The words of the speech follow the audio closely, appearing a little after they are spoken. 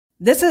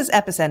This is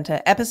Epicenter,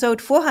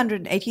 episode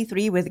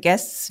 483 with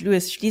guests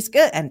Louis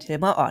Schlieske and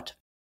Hilmar Ott.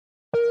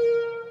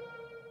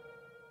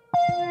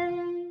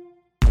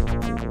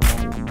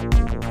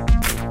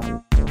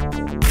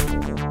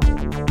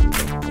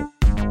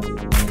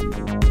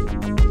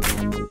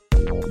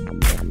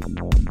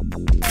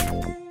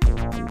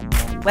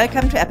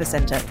 Welcome to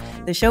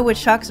Epicenter, the show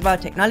which talks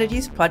about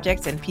technologies,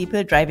 projects, and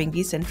people driving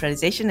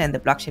decentralization and the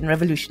blockchain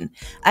revolution.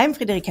 I'm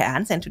Friederike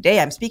Ernst, and today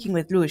I'm speaking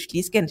with Louis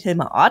Schlieske and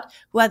Hilmar Ott,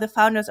 who are the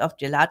founders of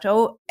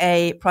Gelato,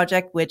 a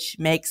project which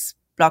makes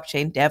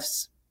blockchain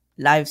devs'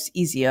 lives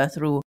easier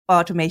through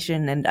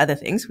automation and other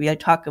things. We'll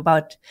talk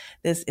about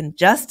this in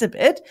just a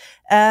bit.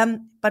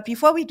 But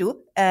before we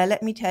do,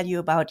 let me tell you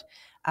about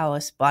our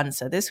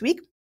sponsor this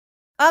week.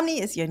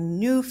 Omni is your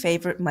new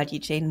favorite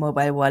multi-chain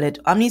mobile wallet.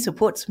 Omni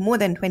supports more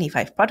than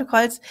 25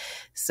 protocols,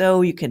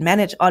 so you can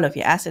manage all of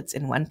your assets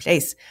in one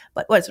place.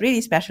 But what's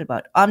really special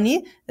about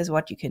Omni is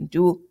what you can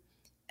do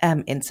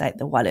inside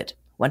the wallet.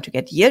 Want to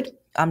get yield?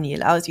 Omni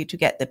allows you to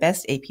get the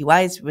best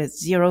APYs with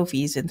 0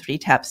 fees and 3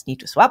 taps need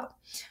to swap.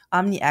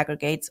 Omni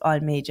aggregates all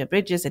major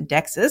bridges and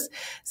DEXs,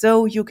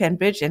 so you can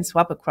bridge and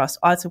swap across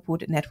all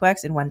supported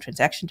networks in one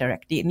transaction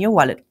directly in your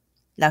wallet.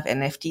 Love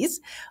NFTs?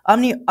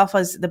 Omni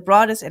offers the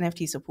broadest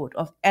NFT support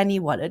of any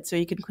wallet, so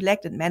you can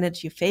collect and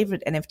manage your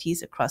favorite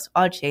NFTs across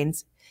all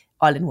chains,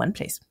 all in one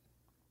place.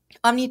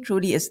 Omni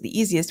truly is the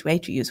easiest way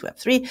to use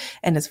Web3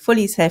 and is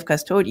fully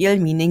self-custodial,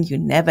 meaning you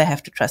never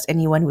have to trust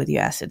anyone with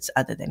your assets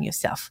other than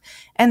yourself.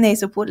 And they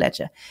support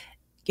Ledger.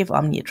 Give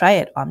Omni a try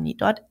at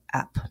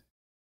omni.app.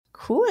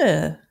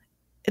 Cool.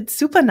 It's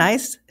super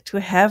nice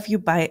to have you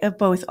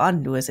both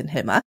on, Louis and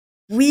Hilmar.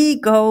 We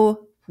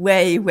go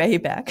way, way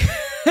back.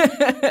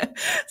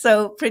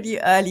 So pretty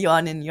early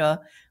on in your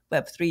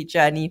Web3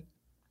 journey,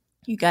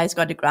 you guys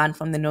got a grant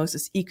from the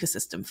Gnosis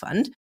Ecosystem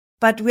Fund,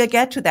 but we'll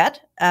get to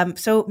that.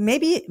 So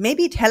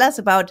maybe tell us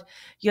about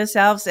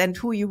yourselves and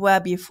who you were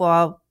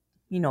before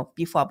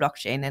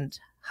blockchain and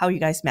how you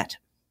guys met.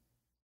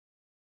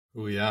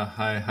 Oh yeah.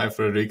 Hi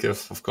Friederike.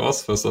 Of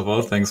course, first of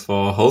all, thanks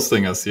for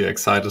hosting us here.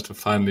 Excited to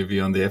finally be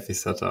on the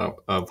Epicenter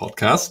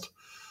podcast.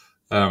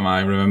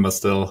 I remember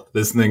still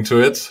listening to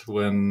it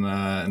when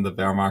in the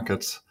bear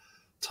market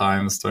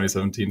times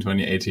 2017,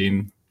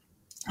 2018,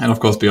 and of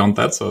course beyond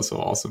that. So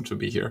awesome to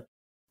be here.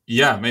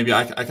 Yeah, maybe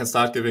I can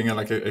start giving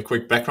a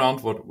quick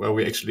background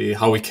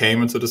how we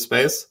came into the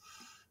space.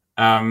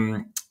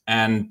 And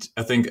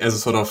I think as a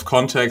sort of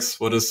context,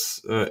 what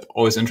is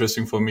always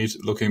interesting for me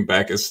looking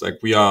back is like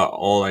we are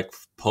all like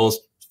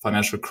post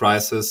financial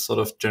crisis sort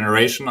of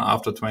generation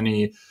after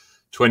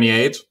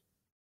 2028.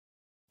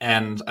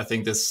 And I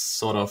think this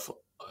sort of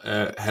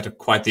had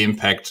quite the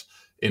impact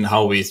in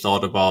how we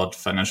thought about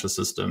financial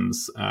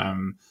systems,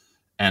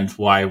 and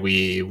why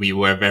we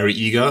were very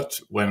eager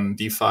when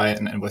DeFi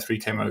and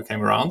Web3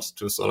 came around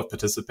to sort of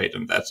participate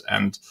in that.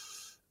 And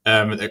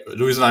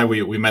Louis and I,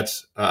 we met.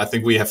 I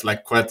think we have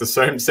like quite the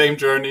same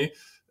journey,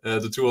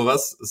 the two of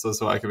us.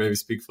 So I can maybe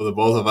speak for the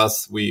both of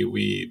us.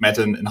 We met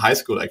in high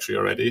school actually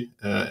already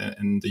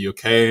in the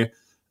UK.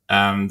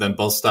 Then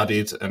both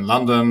studied in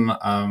London.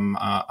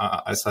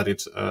 I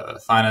studied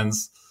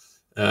finance.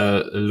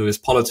 Louis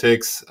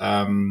politics.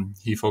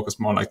 He focused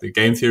more on like the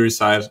game theory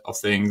side of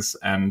things.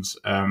 And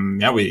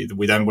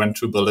we then went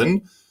to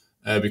Berlin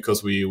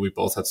because we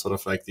both had sort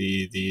of like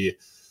the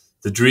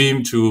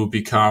dream to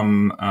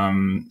become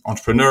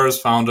entrepreneurs,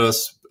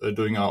 founders,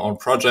 doing our own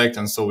project.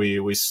 And so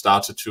we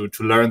started to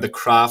learn the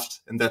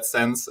craft in that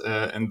sense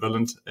in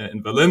Berlin.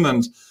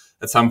 And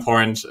at some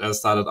point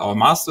started our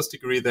master's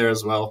degree there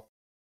as well.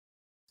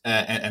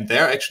 And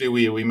there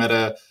actually we met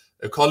a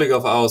colleague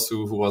of ours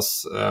who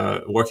was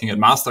working at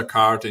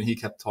MasterCard, and he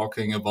kept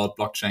talking about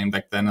blockchain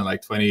back then in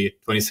like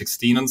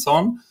 2016 and so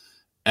on,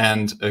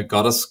 and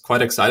got us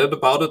quite excited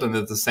about it. And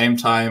at the same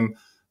time,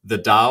 the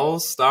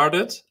DAO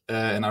started,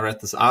 and I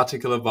read this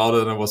article about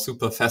it and I was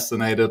super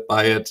fascinated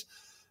by it.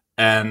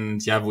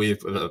 And yeah, we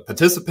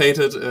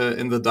participated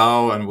in the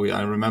DAO, and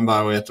I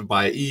remember we had to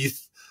buy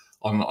ETH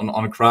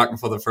on Kraken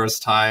for the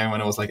first time when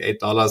it was like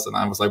 $8, and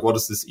I was like, what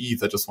is this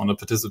ETH? I just want to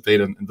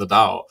participate in the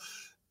DAO.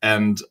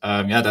 And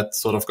that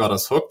sort of got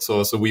us hooked.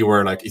 So we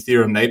were like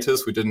Ethereum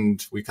natives. We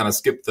kind of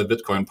skipped the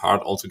Bitcoin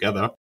part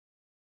altogether.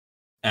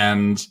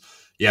 And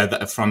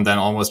from then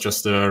almost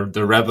just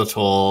the rabbit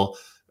hole,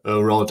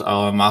 wrote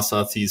our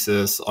master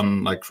thesis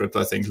on like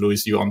crypto. I think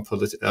Louis, you on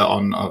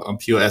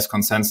POS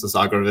consensus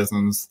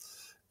algorithms.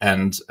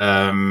 And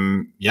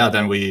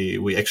then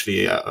we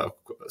actually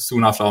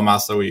soon after our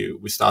master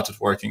we started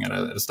working at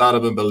a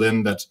startup in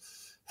Berlin that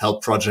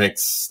help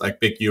projects like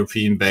big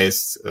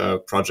European-based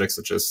projects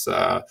such as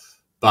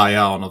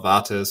Bayer or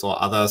Novartis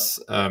or others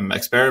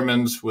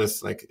experiment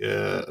with like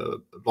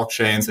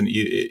blockchains and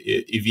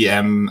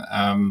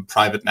EVM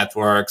private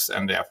networks,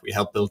 and we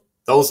help build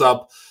those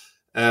up.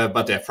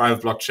 But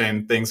private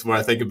blockchain things were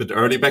I think a bit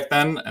early back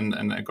then,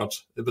 and it got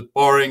a bit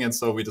boring, and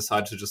so we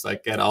decided to just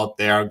like get out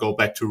there, go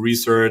back to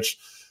research,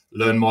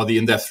 learn more the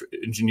in-depth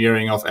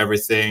engineering of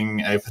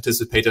everything. I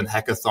participate in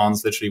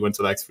hackathons, literally went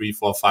to like 3,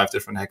 4, 5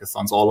 different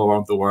hackathons all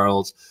around the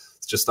world.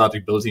 Just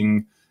started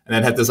building and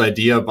then had this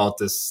idea about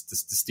this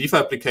DeFi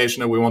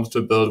application that we wanted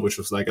to build, which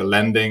was like a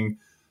lending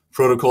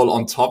protocol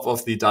on top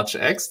of the Dutch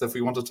X that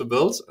we wanted to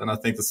build. And I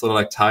think this sort of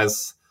like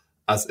ties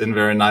us in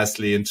very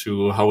nicely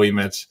into how we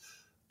met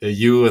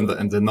you and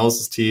the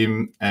Gnosis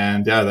team.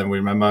 And yeah, then we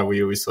remember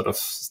we sort of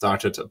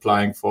started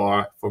applying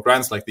for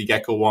grants like the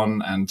Gecko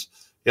one. And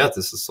yeah,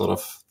 this is sort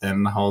of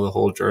then how the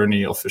whole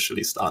journey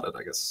officially started,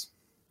 I guess.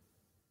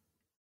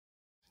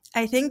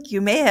 I think you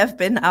may have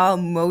been our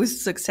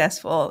most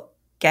successful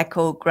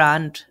Gecko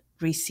grant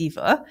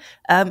receiver.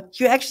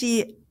 You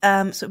actually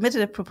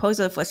submitted a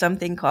proposal for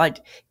something called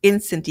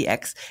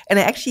InstantDX, and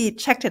I actually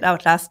checked it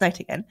out last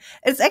night again.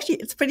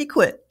 It's pretty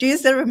cool. Do you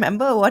still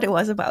remember what it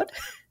was about?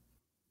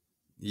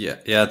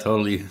 Yeah,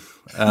 totally.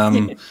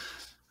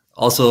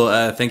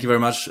 Also, thank you very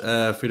much,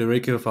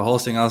 Friederike, for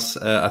hosting us.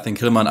 I think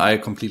Hilmar and I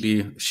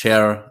completely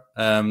share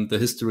the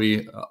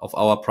history of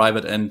our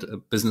private and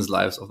business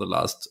lives of the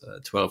last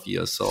 12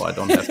 years. So I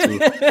don't have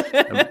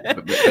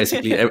to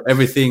basically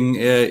everything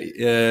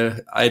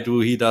I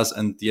do, he does,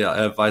 and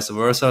vice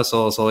versa.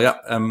 So yeah.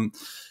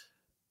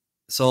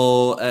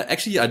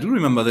 Actually, I do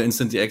remember the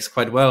InstantDX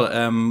quite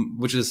well,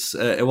 which is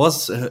it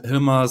was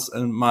Hilmar's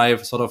and my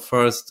sort of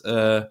first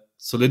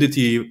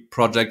Solidity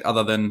project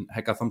other than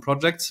hackathon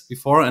projects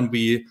before, and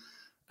we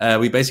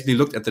basically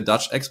looked at the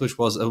Dutch X, which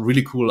was a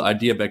really cool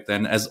idea back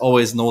then. As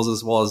always,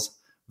 Gnosis was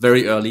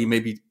very early,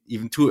 maybe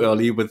even too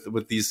early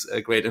with these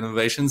great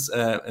innovations.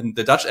 And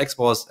the Dutch X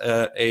was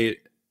a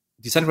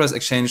decentralized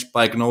exchange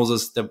by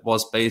Gnosis that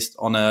was based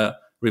on a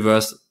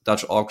reverse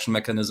Dutch auction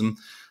mechanism.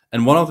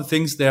 And one of the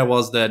things there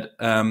was that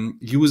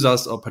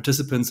users or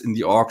participants in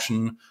the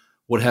auction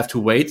would have to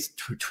wait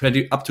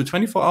up to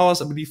 24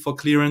 hours, I believe, for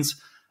clearance.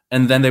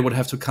 And then they would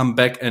have to come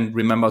back and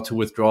remember to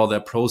withdraw their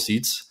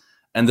proceeds.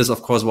 And this,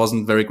 of course,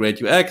 wasn't very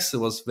great UX. It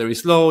was very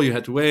slow. You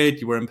had to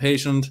wait. You were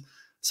impatient.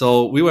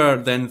 So we were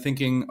then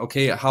thinking,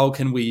 okay, how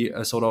can we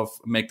sort of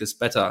make this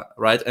better,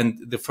 right? And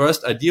the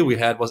first idea we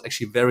had was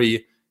actually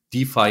very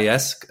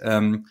DeFi-esque.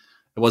 It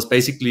was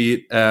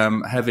basically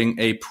having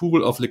a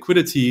pool of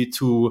liquidity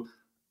to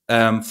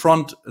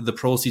front the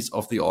proceeds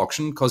of the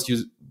auction, because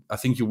I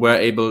think you were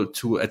able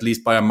to, at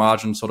least by a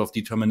margin, sort of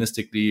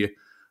deterministically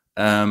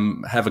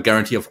have a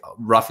guarantee of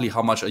roughly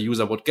how much a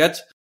user would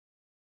get.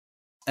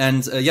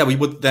 And we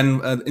would then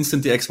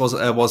InstantDX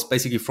was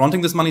basically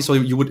fronting this money, so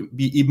you would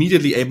be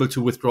immediately able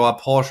to withdraw a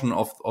portion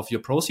of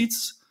your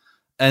proceeds,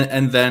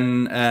 and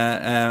then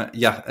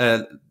that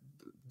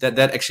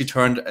actually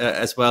turned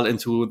as well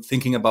into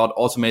thinking about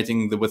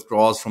automating the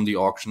withdrawals from the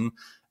auction.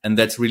 And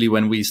that's really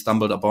when we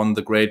stumbled upon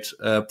the great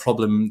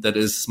problem that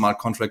is smart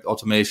contract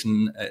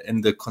automation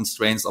in the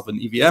constraints of an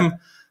EVM.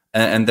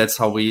 And that's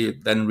how we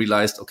then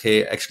realized,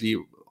 okay, actually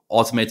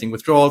automating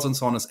withdrawals and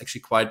so on is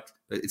actually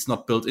it's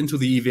not built into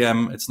the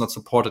EVM. It's not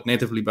supported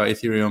natively by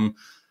Ethereum.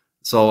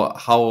 So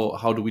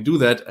how do we do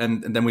that?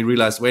 And then we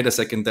realized, wait a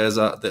second, there's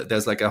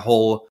like a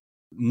whole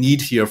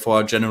need here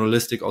for a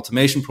generalistic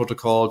automation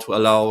protocol to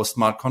allow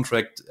smart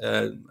contract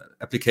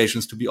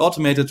applications to be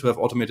automated, to have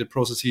automated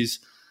processes.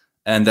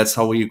 And that's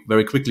how we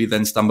very quickly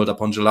then stumbled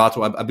upon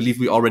Gelato. I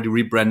believe we already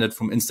rebranded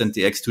from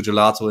InstantDX to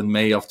Gelato in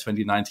May of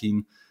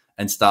 2019.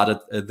 And started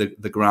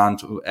the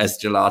grant as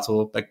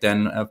Gelato back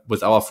then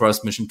with our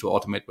first mission to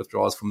automate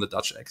withdrawals from the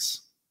Dutch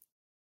X.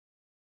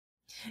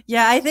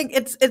 Yeah, I think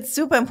it's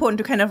super important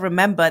to kind of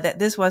remember that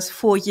this was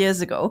 4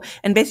 years ago,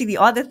 and basically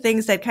all the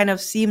things that kind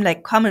of seem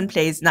like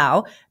commonplace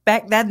now,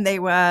 back then they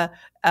were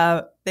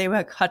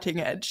cutting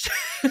edge.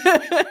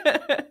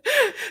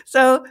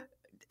 So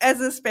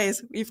as a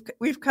space,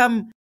 we've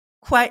come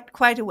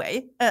quite a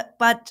way,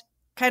 but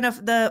kind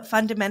of the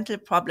fundamental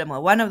problem,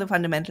 or one of the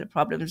fundamental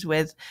problems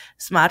with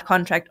smart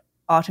contract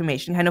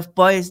automation, kind of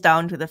boils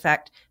down to the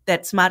fact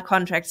that smart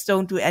contracts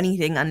don't do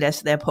anything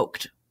unless they're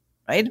poked,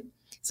 right?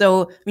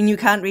 So, I mean, you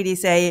can't really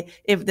say,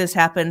 if this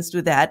happens,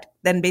 do that.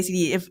 Then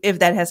basically, if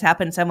that has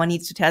happened, someone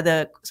needs to tell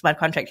the smart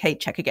contract, hey,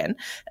 check again,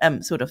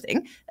 sort of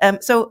thing.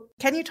 So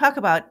can you talk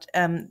about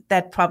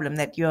that problem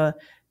that you're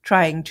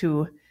trying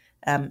to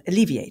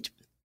alleviate?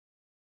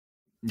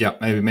 Yeah,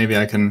 maybe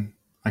I can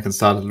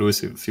start. Louis,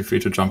 feel free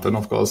to jump in,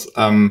 of course.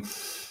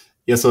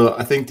 So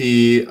I think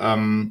the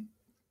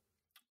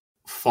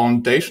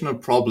foundational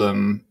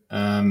problem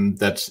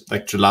that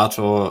like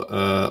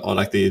Gelato or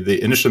like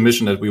the initial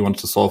mission that we wanted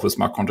to solve with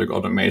smart contract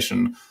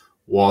automation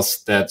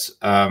was that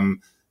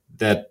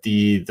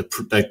the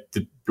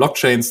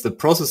blockchains, the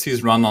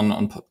processes run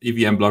on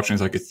EVM blockchains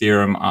like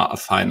Ethereum are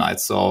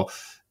finite. So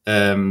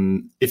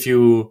if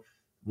you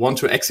want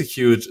to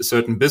execute a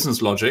certain business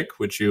logic,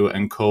 which you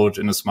encode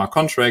in a smart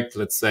contract,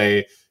 let's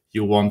say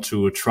you want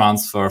to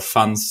transfer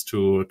funds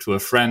to a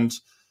friend,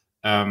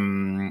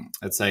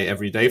 let's say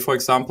every day, for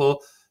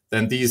example,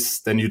 then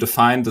you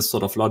define this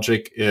sort of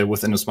logic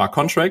within a smart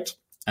contract.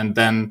 And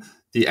then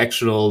the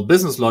actual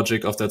business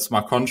logic of that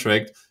smart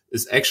contract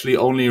is actually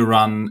only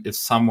run if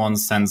someone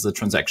sends a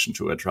transaction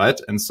to it,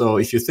 right? And so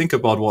if you think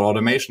about what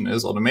automation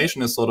is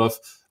sort of,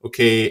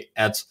 okay,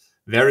 at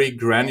very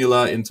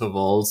granular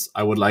intervals,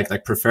 I would like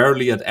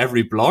preferably at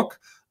every block,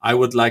 I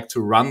would like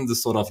to run the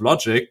sort of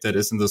logic that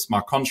is in the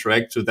smart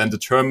contract to then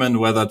determine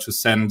whether to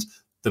send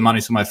the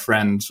money to my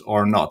friend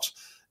or not.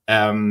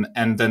 And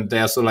then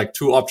there are so like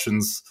two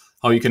options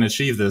how you can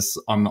achieve this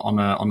on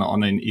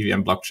an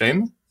EVM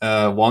blockchain.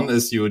 One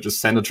is you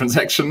just send a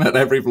transaction at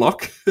every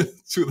block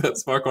to that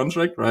smart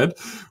contract, right?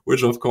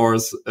 Which of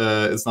course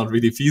is not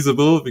really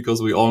feasible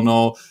because we all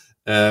know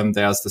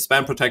there's the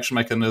spam protection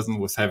mechanism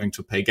with having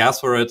to pay gas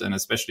for it. And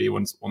especially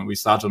when we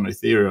started on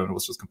Ethereum, it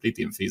was just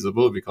completely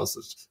infeasible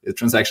because a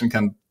transaction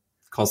can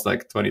cost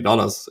like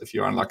 $20 if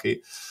you're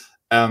unlucky.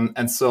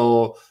 And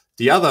so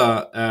the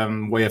other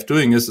way of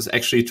doing this is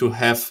actually to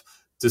have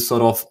this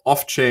sort of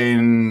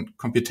off-chain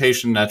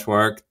computation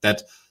network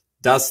that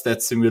does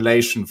that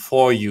simulation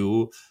for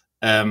you,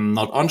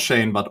 not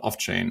on-chain, but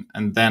off-chain.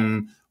 And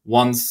then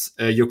once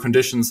your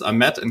conditions are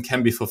met and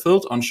can be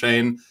fulfilled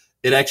on-chain,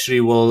 it actually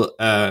will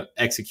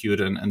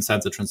execute and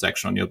send the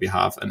transaction on your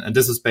behalf. And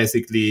this is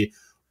basically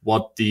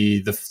what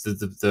the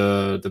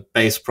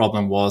base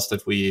problem was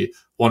that we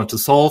wanted to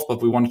solve,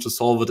 but we wanted to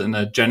solve it in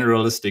a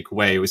generalistic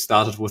way. We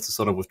started with the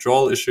sort of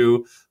withdrawal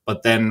issue,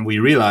 but then we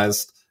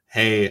realized,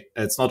 hey,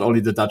 it's not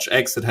only the Dutch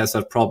X that has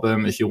that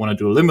problem. If you want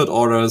to do limit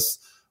orders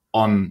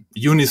on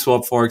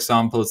Uniswap, for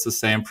example, it's the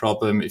same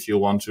problem. If you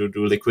want to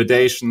do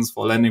liquidations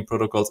for lending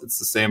protocols, it's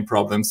the same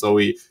problem. So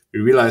we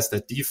realized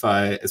that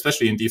DeFi,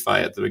 especially in DeFi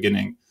at the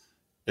beginning,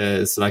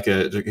 it's like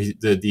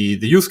the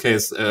use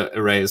case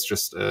array is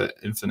just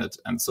infinite.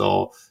 And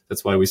so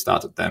that's why we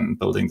started then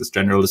building this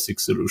generalistic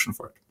solution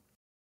for it.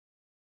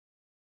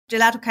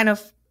 Gelato kind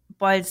of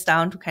boils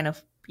down to kind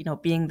of,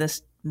 being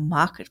this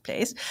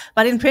marketplace.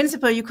 But in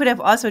principle, you could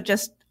have also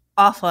just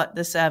offered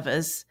the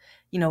service,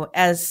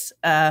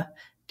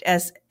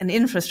 as an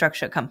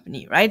infrastructure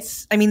company, right?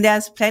 I mean,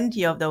 there's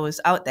plenty of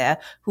those out there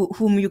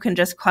whom you can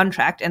just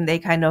contract and they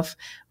kind of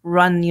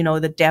run,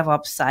 the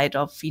DevOps side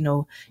of,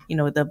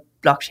 the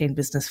blockchain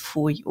business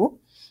for you.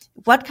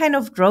 What kind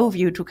of drove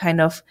you to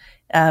kind of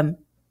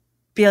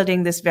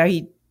building this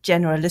very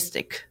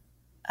generalistic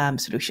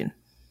solution?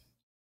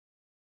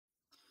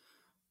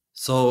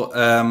 So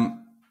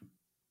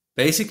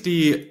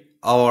basically,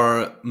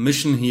 our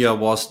mission here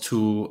was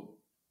to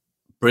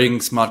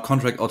bring smart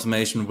contract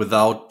automation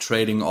without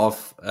trading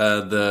off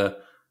the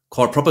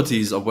core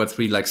properties of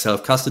Web3, like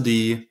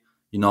self-custody,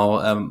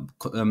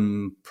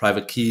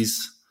 private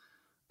keys.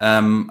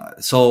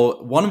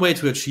 So one way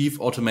to achieve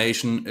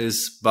automation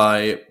is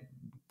by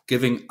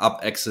giving up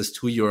access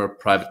to your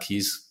private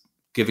keys,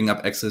 giving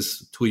up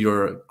access to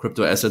your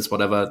crypto assets,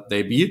 whatever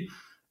they be,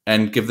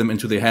 and give them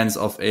into the hands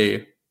of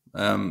a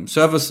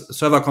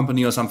server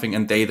company or something,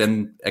 and they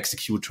then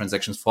execute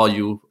transactions for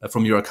you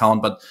from your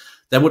account. But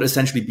that would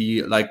essentially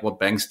be like what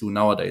banks do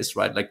nowadays,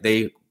 right? Like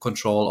they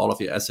control all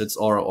of your assets,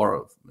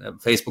 or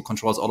Facebook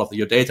controls all of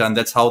your data, and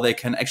that's how they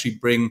can actually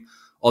bring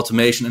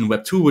automation in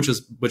Web 2,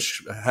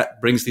 which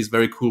brings these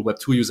very cool Web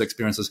 2 user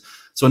experiences.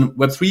 So in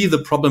Web 3, the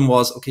problem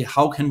was, okay,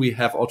 how can we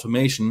have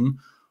automation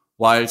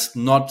whilst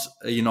not,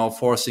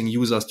 forcing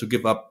users to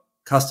give up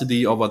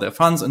custody over their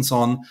funds and so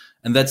on?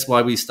 And that's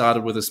why we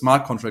started with a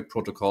smart contract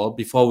protocol.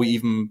 Before we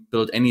even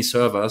built any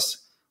servers,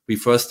 we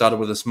first started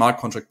with a smart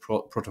contract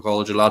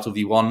protocol, Gelato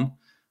V1,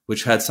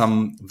 which had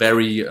some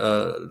very,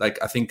 I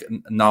think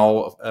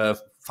now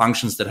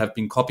functions that have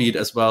been copied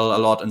as well a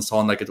lot and so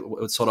on. Like it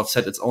sort of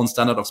set its own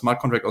standard of smart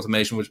contract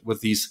automation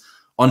with these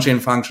on-chain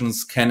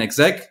functions, can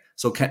exec.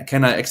 So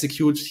can I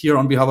execute here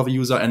on behalf of a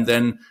user and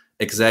then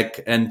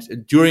exec?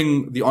 And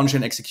during the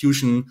on-chain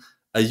execution,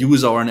 a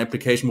user or an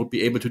application would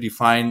be able to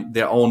define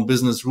their own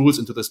business rules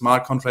into the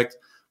smart contract,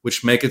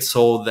 which make it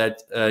so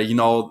that,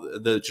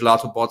 the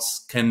Gelato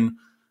bots can,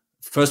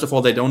 first of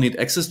all, they don't need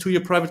access to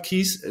your private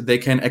keys. They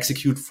can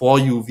execute for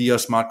you via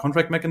smart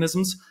contract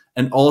mechanisms.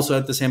 And also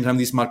at the same time,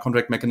 these smart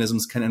contract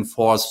mechanisms can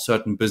enforce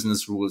certain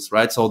business rules,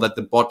 right? So that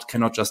the bot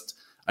cannot just,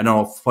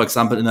 for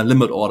example, in a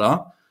limit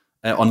order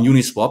on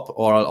Uniswap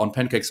or on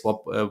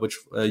PancakeSwap, which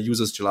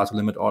uses Gelato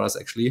limit orders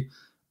actually,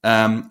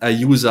 a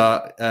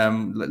user,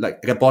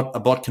 like a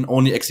bot can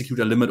only execute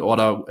a limit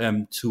order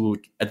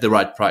at the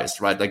right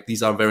price, right? Like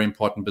these are very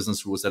important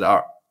business rules that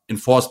are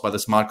enforced by the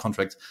smart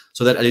contract,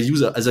 so that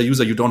as a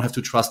user, you don't have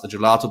to trust the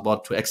Gelato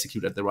bot to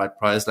execute at the right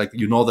price. Like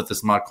that the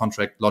smart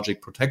contract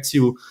logic protects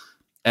you.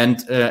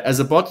 And as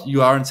a bot,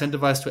 you are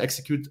incentivized to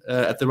execute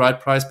at the right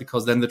price,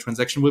 because then the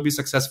transaction will be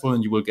successful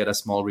and you will get a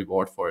small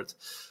reward for it.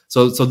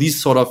 So these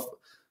sort of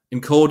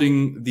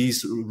encoding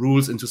these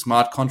rules into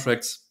smart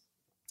contracts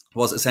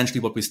was essentially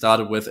what we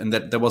started with. And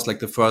that was like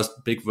the first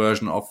big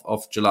version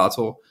of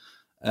Gelato.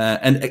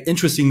 And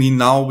interestingly,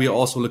 now we are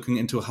also looking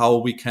into how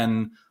we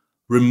can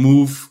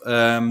remove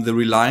the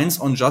reliance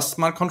on just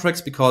smart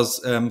contracts,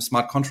 because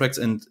smart contracts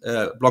and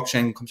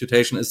blockchain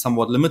computation is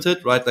somewhat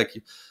limited, right? Like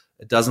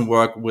it doesn't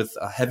work with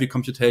a heavy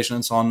computation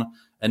and so on.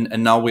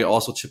 And now we're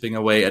also chipping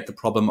away at the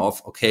problem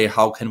of, okay,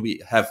 how can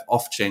we have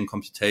off-chain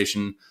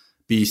computation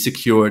be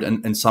secured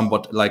and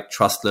somewhat like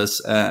trustless?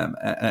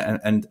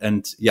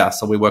 And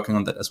so we're working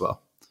on that as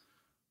well.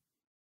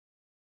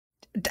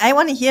 I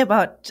want to hear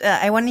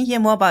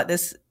more about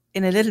this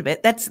in a little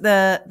bit. That's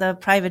the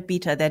private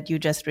beta that you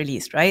just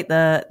released, right?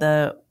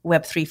 The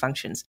Web3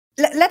 functions.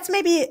 Let's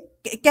maybe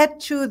get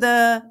to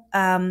the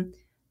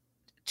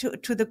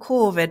to the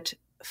core of it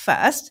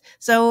first.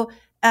 So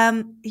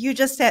you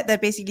just said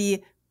that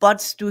basically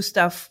bots do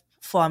stuff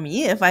for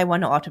me if I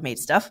want to automate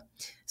stuff.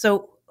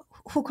 So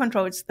who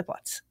controls the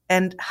bots,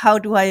 and how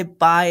do I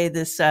buy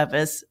this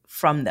service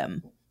from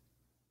them?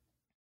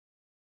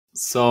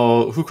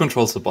 So who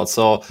controls the bots?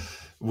 So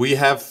we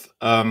have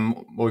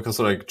what we call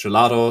sort of like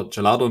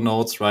gelato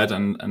nodes, right?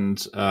 And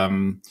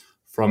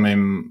from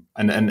him,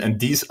 and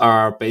these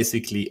are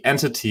basically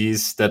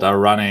entities that are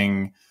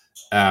running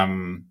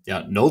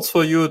nodes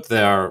for you.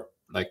 They are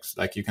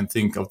like you can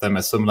think of them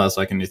as similar as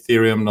like an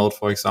Ethereum node,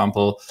 for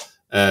example.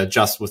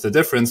 Just with the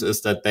difference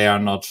is that they are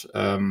not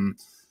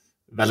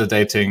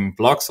validating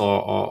blocks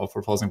or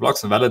proposing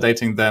blocks and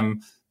validating them.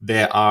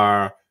 They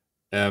are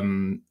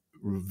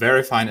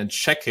verifying and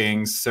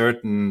checking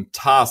certain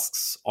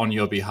tasks on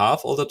your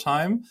behalf all the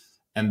time,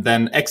 and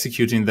then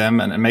executing them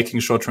and making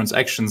sure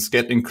transactions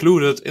get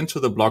included into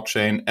the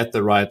blockchain at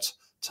the right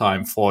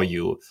time for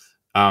you,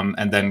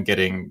 and then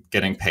getting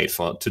paid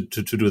for to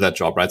do that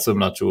job, right?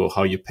 Similar to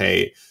how you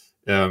pay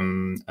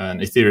an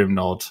Ethereum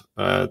node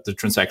the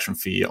transaction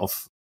fee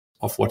of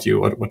what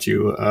you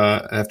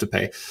have to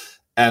pay,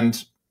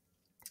 and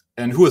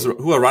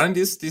who are running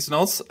these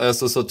nodes?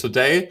 So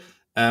today.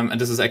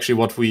 And this is actually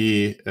what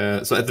we,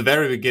 so at the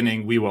very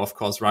beginning, we were, of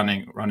course,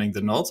 running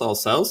the nodes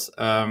ourselves.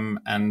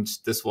 And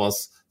this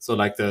was so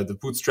like the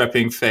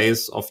bootstrapping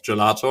phase of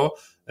Gelato.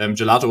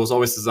 Gelato was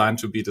always designed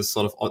to be this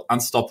sort of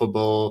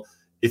unstoppable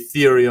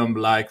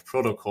Ethereum-like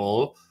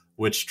protocol,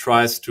 which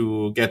tries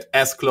to get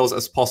as close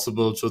as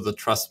possible to the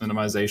trust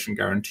minimization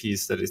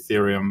guarantees that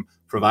Ethereum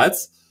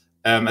provides.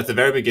 At the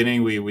very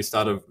beginning, we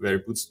started very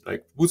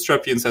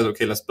bootstrappy and said,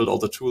 okay, let's build all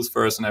the tools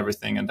first and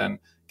everything, and then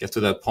get to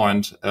that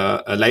point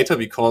later.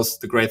 Because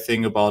the great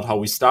thing about how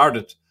we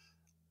started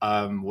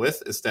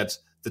with is that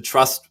the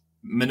trust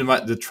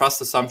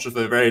assumptions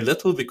were very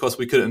little, because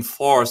we could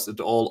enforce it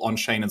all on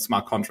chain and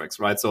smart contracts,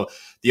 right? So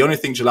the only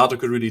thing Gelato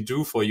could really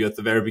do for you at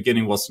the very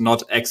beginning was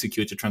not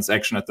execute your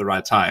transaction at the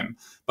right time.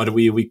 But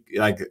we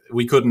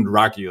couldn't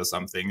rug you or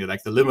something.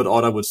 Like the limit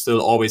order would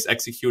still always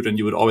execute, and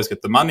you would always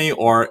get the money,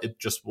 or it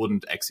just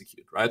wouldn't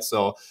execute, right?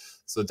 So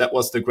that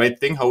was the great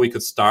thing, how we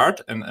could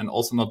start and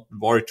also not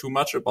worry too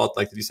much about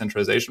like the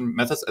decentralization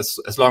methods,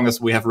 as long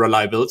as we have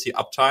reliability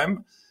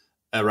uptime,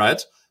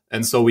 right?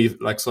 And so we've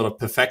like sort of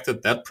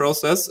perfected that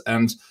process.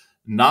 And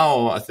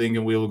now I think,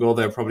 and we'll go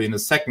there probably in a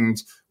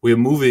second, we're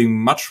moving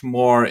much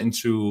more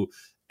into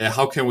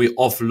how can we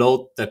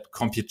offload that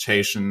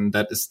computation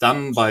that is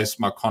done by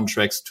smart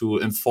contracts to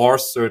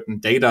enforce certain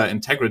data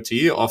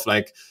integrity of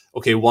like,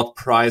 okay, what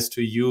price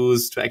to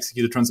use to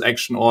execute a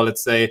transaction, or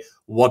let's say,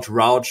 what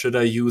route should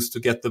I use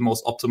to get the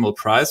most optimal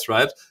price,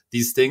 right?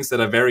 These things that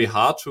are very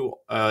hard to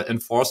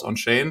enforce on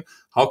chain.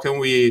 How can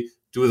we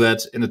do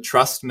that in a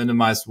trust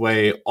minimized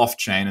way off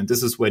chain? And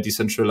this is where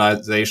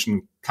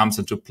decentralization comes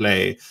into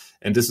play.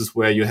 And this is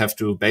where you have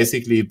to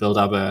basically build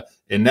up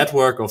a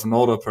network of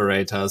node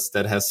operators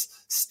that has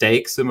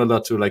stake, similar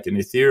to like an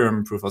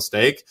Ethereum proof of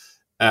stake,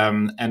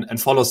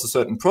 and follows a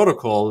certain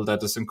protocol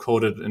that is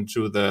encoded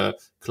into the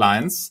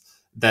clients,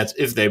 that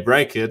if they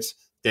break it,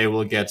 they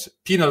will get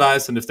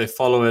penalized. And if they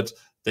follow it,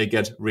 they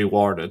get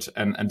rewarded.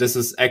 And this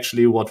is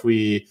actually what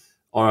we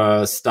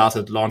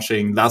started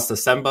launching last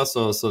December.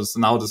 So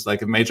now this is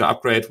like a major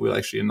upgrade we'll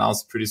actually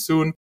announce pretty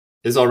soon,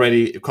 is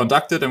already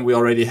conducted, and we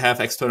already have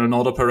external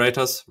node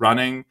operators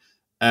running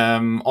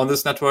on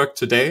this network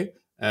today.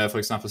 For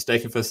example,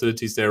 staking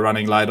facilities, they're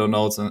running Lido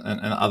nodes and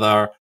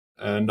other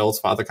nodes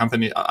for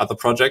other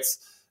projects.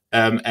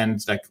 And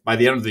like by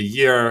the end of the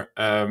year,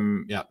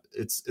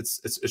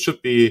 it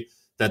should be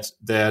that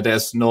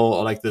there's no,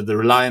 like the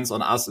reliance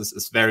on us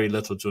is very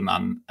little to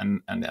none.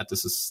 And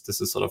this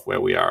is sort of where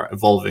we are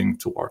evolving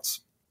towards.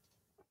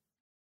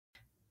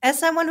 As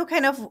someone who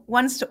kind of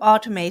wants to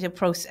automate a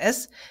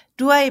process,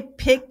 do I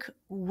pick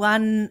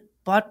one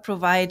bot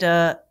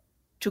provider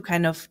to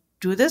kind of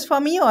do this for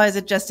me, or is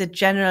it just a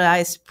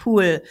generalized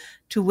pool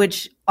to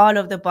which all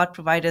of the bot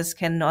providers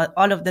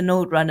all of the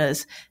node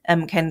runners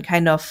can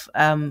kind of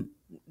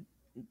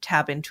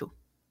tap into?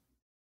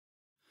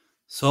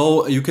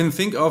 So you can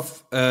think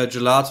of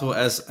Gelato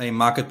as a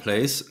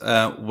marketplace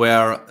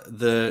where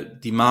the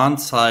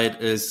demand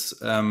side is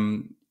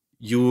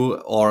you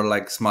or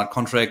like smart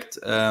contract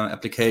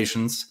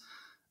applications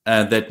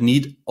that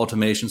need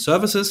automation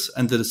services,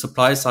 and the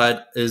supply side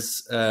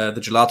is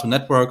the Gelato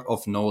network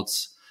of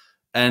nodes.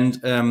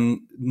 And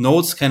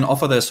nodes can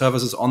offer their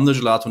services on the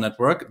Gelato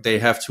network. They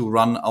have to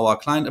run our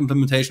client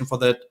implementation for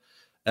that.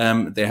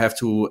 They have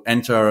to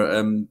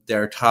enter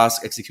their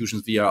task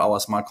executions via our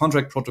smart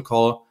contract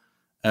protocol,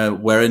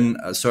 wherein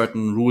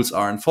certain rules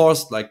are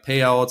enforced, like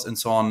payouts and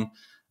so on.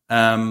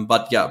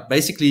 But yeah,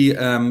 basically,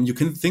 you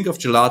can think of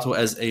Gelato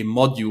as a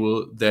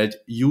module that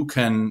you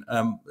can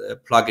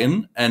plug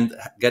in and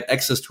get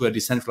access to a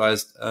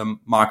decentralized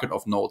market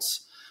of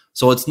nodes,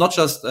 So it's not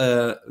just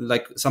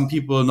like some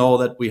people know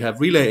that we have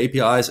relay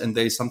APIs and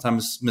they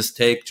sometimes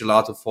mistake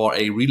Gelato for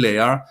a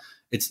relayer.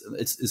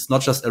 It's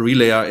not just a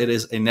relayer, it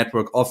is a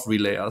network of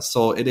relayers.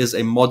 So it is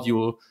a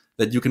module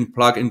that you can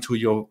plug into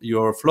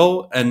your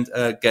flow and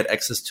get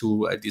access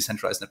to a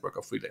decentralized network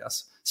of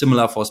relayers.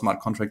 Similar for smart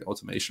contract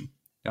automation.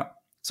 Yeah.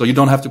 So you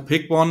don't have to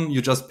pick one,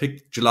 you just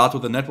pick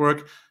Gelato, the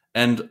network,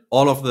 and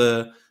all of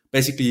the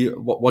basically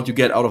what you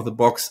get out of the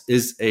box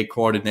is a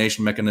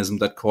coordination mechanism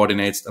that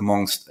coordinates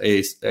amongst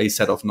a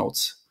set of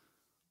nodes.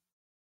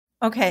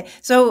 Okay,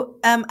 so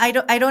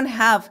I don't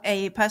have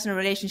a personal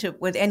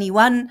relationship with any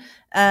one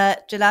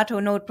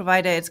Gelato node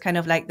provider. It's kind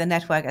of like the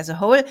network as a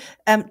whole.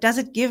 Does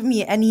it give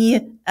me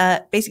any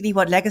basically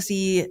what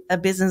legacy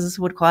businesses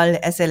would call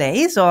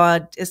SLAs,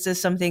 or is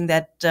this something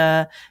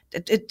that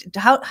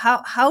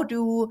how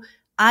do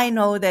I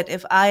know that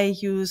if I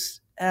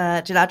use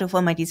Gelato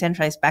for my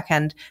decentralized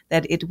backend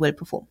that it will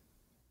perform?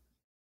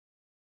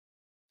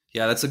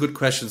 Yeah, that's a good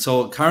question.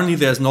 So currently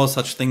there's no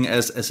such thing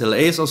as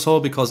SLAs or so,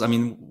 because I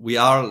mean, we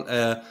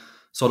are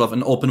sort of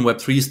an open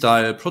Web3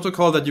 style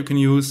protocol that you can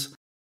use.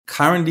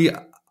 Currently,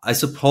 I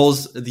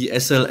suppose the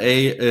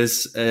SLA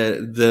is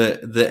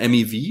the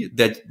MEV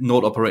that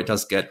node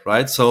operators get,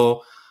 right?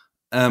 So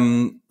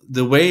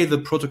the way the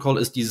protocol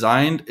is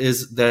designed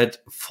is that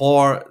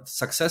for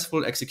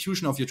successful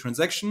execution of your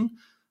transaction,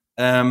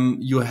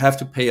 you have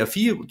to pay a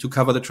fee to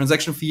cover the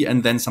transaction fee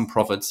and then some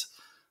profits.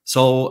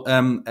 So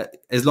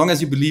as long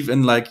as you believe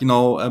in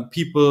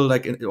people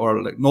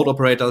or node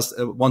operators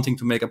wanting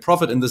to make a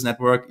profit in this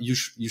network, you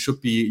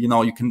should be,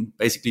 you can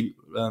basically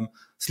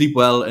sleep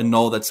well and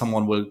know that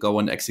someone will go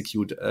and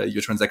execute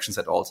your transactions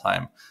at all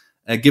time.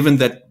 Given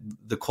that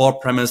the core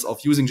premise of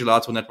using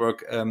Gelato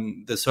network,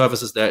 the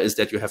services there is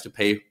that you have to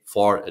pay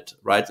for it,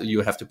 right?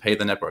 You have to pay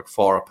the network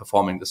for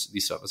performing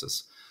these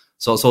services.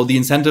 So the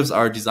incentives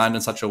are designed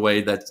in such a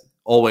way that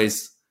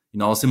always,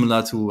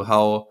 similar to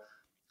how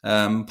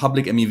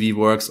public MEV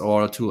works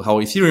or to how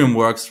Ethereum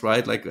works,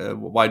 right? Like,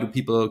 why do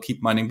people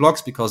keep mining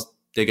blocks? Because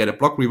they get a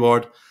block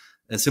reward.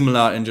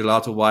 Similar in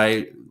Gelato,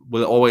 why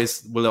will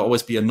there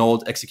always be a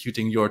node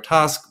executing your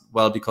task?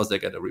 Well, because they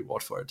get a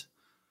reward for it.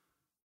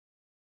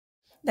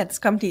 That's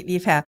completely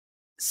fair.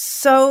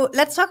 So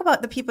let's talk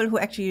about the people who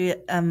actually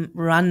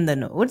run the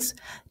nodes.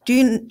 Do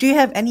you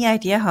have any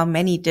idea how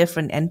many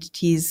different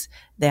entities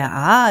there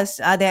are?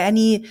 Are there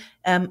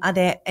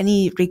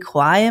any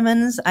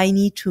requirements I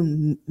need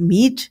to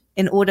meet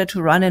in order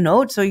to run a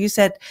node? So you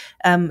said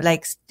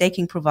like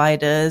staking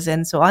providers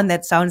and so on.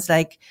 That sounds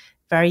like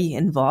very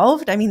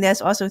involved. I mean,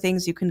 there's also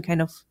things you can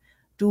kind of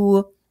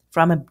do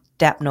from a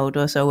dApp node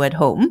or so at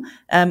home.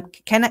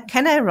 Can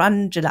I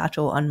run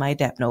Gelato on my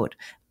dApp node?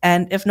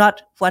 And if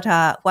not,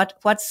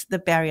 what's the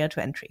barrier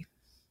to entry?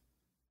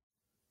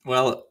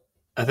 Well,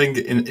 I think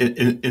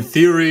in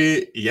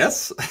theory,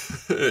 yes.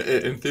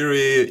 In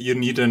theory, you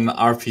need an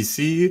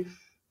RPC.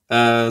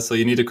 So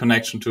you need a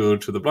connection to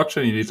the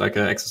blockchain. You need like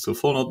access to a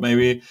full node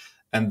maybe.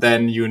 And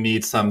then you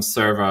need some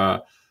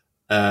server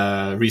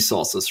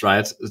resources,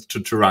 right,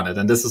 to run it.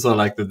 And this is sort of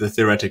like the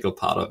theoretical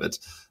part of it.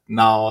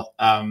 Now,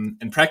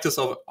 in practice,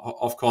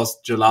 of course,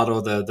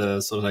 Gelato,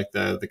 the sort of like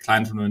the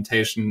client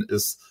implementation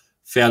is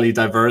fairly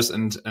diverse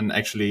and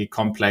actually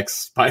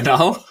complex by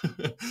now.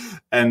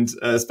 And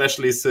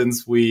especially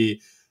since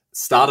we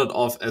started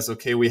off as,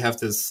 okay, we have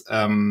this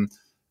node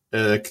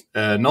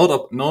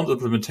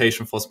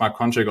implementation for smart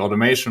contract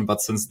automation, but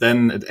since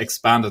then it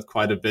expanded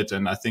quite a bit.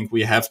 And I think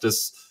we have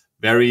this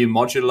very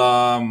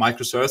modular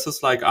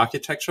microservices-like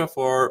architecture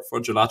for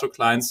Gelato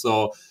clients.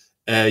 So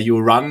you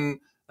running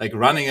a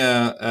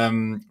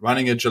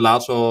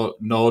Gelato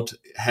node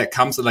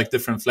comes in like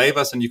different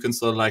flavors, and you can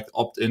sort of like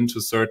opt into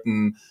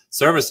certain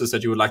services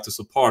that you would like to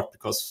support,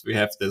 because we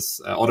have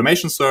this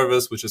automation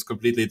service, which is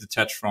completely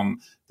detached from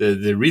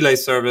the relay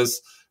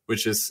service,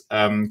 which is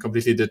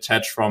completely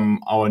detached from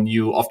our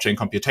new off-chain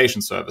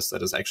computation service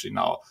that is actually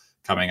now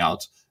coming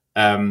out.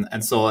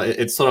 And so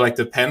it sort of like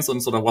depends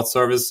on sort of what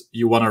service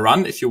you want to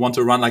run. If you want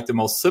to run like the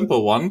most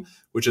simple one,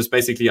 which is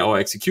basically our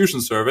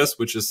execution service,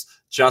 which is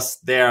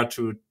just there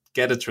to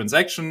get a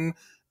transaction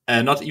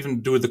and not even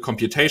do the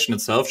computation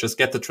itself, just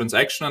get the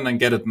transaction and then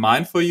get it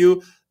mined for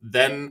you,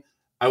 then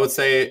I would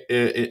say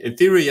in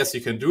theory, yes,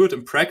 you can do it.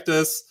 In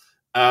practice,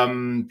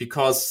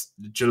 because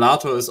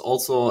Gelato is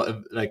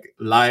also like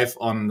live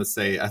on, let's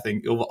say, I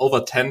think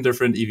over 10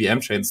 different EVM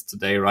chains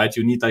today, right?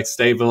 You need like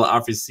stable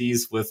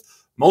RPCs with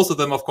most of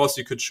them. Of course,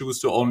 you could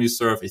choose to only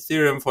serve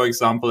Ethereum, for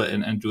example,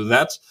 and do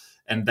that.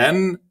 And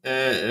then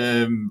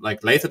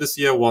like later this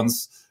year,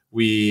 once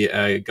we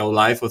go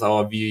live with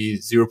our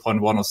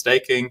V0.1 of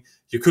staking,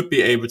 you could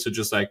be able to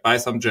just like buy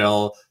some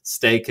gel,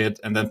 stake it,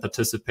 and then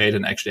participate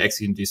in actually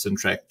executing these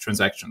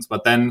transactions.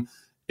 But then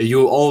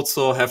you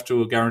also have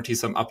to guarantee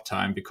some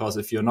uptime, because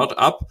if you're not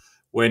up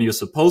when you're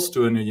supposed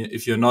to, and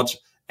if you're not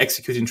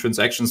executing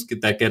transactions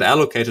that get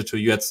allocated to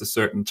you at a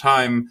certain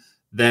time,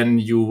 then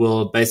you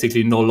will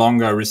basically no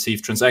longer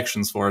receive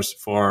transactions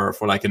for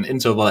like an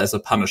interval as a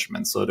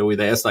punishment. So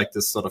there is like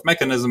this sort of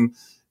mechanism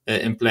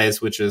in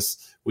place, which is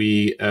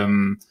we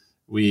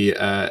we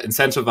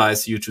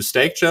incentivize you to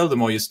stake gel. The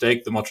more you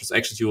stake, the more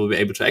transactions you will be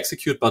able to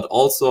execute. But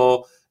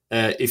also,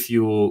 if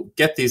you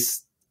get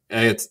these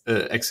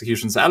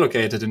executions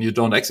allocated and you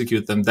don't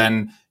execute them,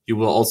 then you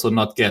will also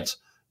not get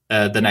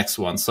the next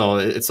one. So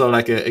it's sort of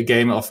like a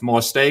game of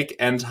more stake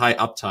and high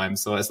uptime.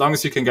 So as long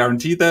as you can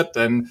guarantee that,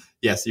 then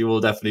yes, you will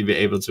definitely be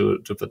able to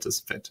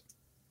participate.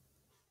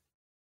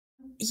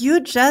 You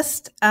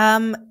just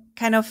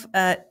kind of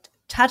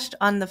touched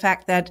on the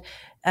fact that,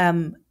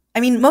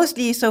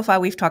 mostly so far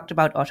we've talked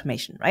about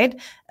automation, right?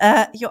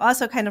 You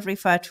also kind of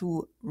refer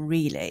to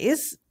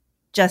relays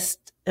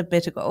just a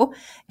bit ago.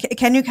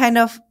 Can you kind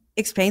of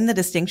explain the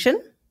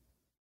distinction?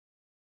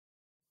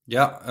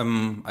 Yeah,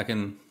 I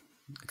can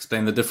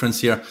explain the difference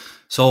here.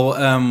 So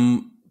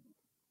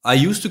I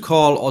used to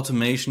call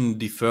automation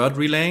deferred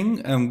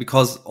relaying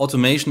because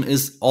automation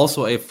is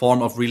also a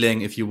form of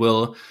relaying, if you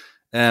will.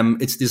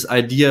 It's this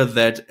idea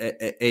that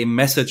a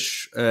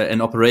message,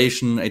 an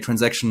operation, a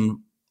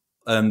transaction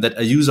that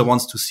a user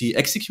wants to see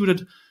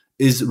executed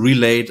is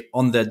relayed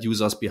on that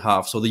user's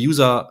behalf. So the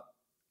user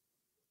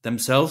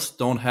themselves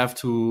don't have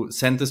to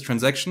send this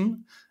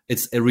transaction.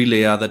 It's a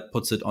relayer that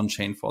puts it on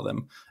chain for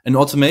them. And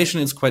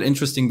automation is quite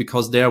interesting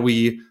because there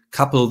we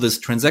couple this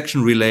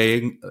transaction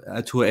relaying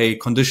to a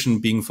condition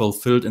being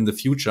fulfilled in the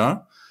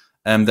future.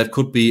 That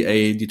could be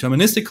a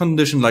deterministic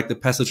condition, like the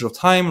passage of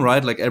time,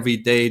 right? Like every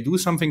day do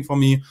something for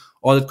me.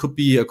 Or it could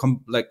be a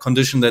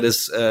condition that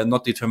is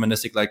not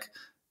deterministic, like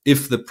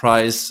if the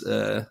price,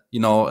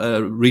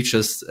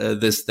 reaches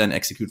this, then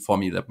execute for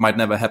me. That might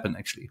never happen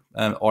actually,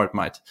 or it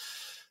might.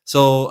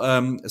 So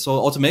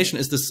automation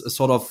is this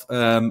sort of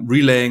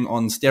relaying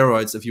on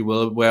steroids, if you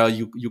will, where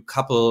you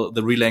couple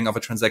the relaying of a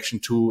transaction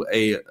to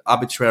a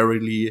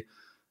arbitrarily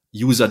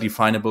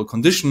user-definable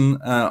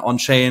condition on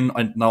chain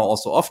and now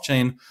also off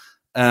chain.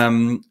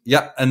 And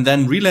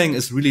then relaying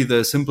is really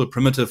the simple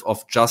primitive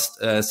of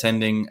just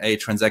sending a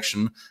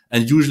transaction,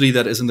 and usually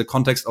that is in the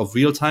context of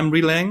real-time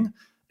relaying.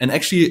 And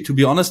actually, to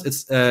be honest,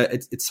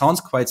 it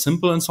sounds quite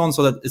simple and so on.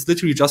 So that it's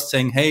literally just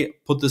saying, "Hey,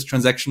 put this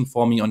transaction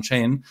for me on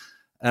chain."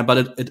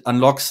 But it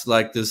unlocks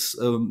like this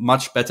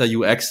much better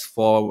UX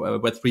for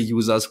Web3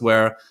 users,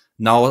 where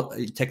now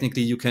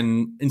technically you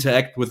can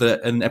interact with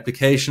an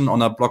application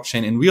on a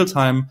blockchain in real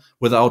time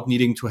without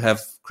needing to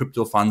have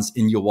crypto funds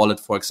in your wallet,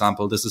 for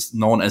example. This is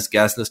known as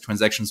gasless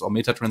transactions or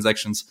meta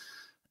transactions,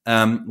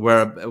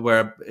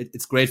 where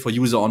it's great for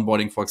user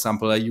onboarding. For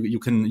example, you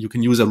can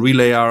use a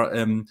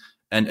relayer,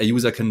 and a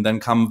user can then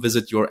come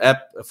visit your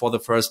app for the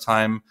first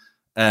time.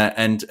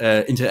 And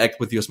interact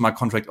with your smart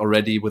contract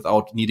already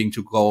without needing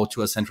to go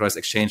to a centralized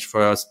exchange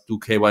first, do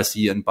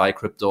KYC and buy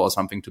crypto or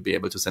something to be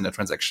able to send a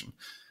transaction.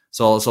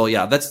 So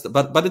yeah,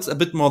 but it's a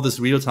bit more this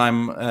real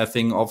time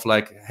thing of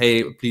like,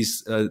 hey,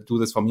 please do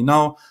this for me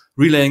now.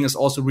 Relaying is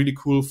also really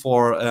cool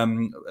for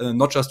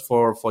not just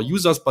for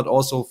users, but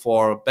also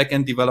for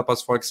backend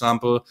developers, for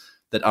example,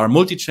 that are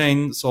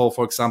multi-chain. So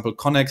for example,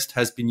 Connext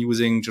has been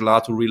using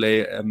Gelato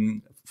Relay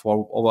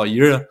for over a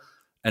year.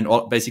 And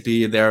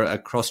basically, they're a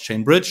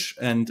cross-chain bridge,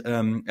 and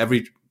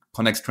every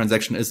Connext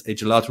transaction is a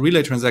Gelato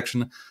Relay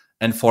transaction.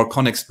 And for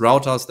Connext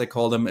routers, they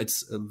call them,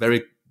 it's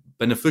very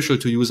beneficial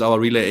to use our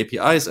Relay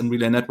APIs and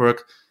Relay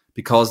network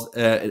because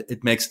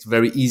it makes it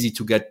very easy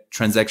to get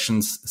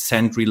transactions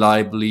sent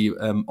reliably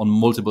on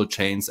multiple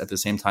chains at the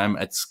same time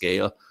at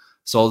scale.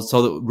 So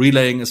the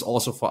relaying is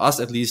also for us,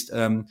 at least,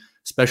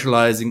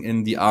 specializing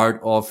in the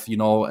art of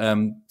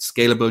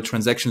scalable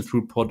transaction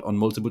throughput on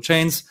multiple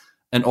chains.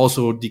 And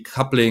also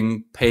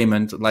decoupling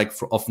payment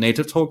of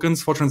native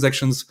tokens for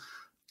transactions,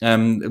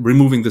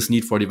 removing this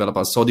need for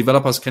developers. So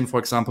developers can, for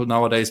example,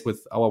 nowadays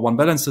with our one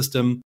balance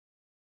system,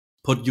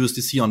 put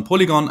USDC on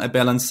Polygon, a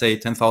balance, say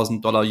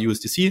 $10,000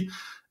 USDC,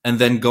 and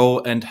then go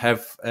and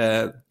have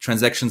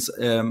transactions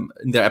in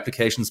their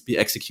applications be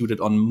executed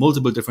on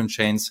multiple different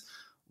chains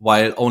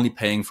while only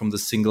paying from the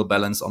single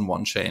balance on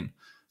one chain.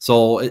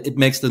 So it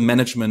makes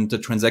the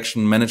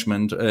transaction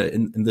management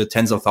in the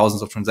tens of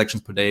thousands of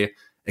transactions per day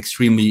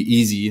extremely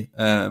easy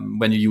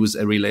when you use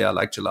a relayer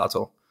like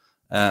Gelato.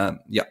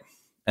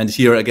 And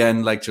here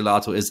again, like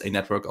Gelato is a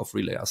network of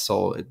relayers.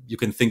 So you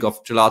can think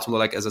of Gelato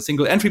like as a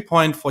single entry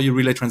point for your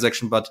relay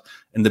transaction, but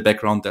in the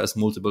background, there's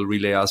multiple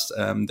relayers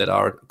that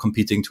are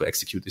competing to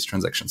execute these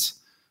transactions.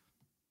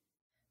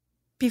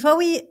 Before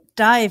we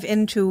dive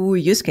into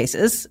use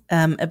cases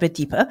a bit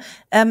deeper,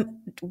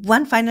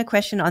 one final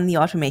question on the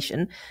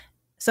automation.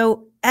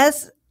 So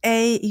as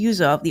a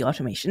user of the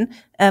automation,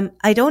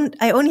 I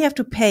only have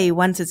to pay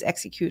once it's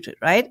executed,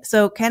 right?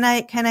 So can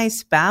I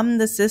spam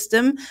the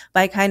system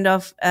by kind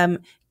of,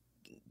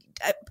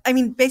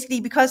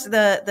 basically because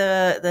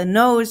the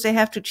nodes, they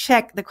have to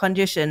check the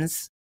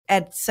conditions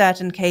at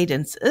certain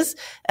cadences.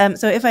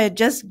 So if I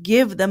just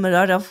give them a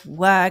lot of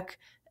work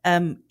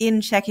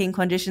in checking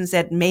conditions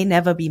that may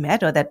never be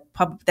met, or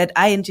that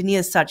I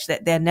engineer such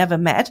that they're never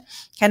met,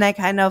 can I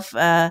kind of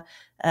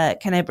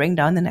can I bring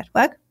down the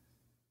network?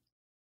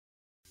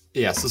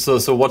 Yeah.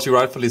 So what you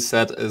rightfully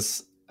said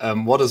is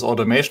what is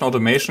automation?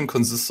 Automation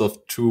consists of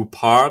two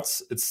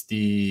parts. It's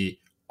the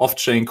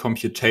off-chain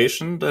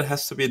computation that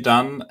has to be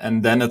done,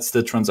 and then it's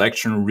the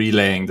transaction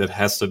relaying that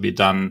has to be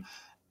done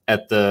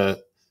at the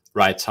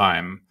right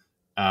time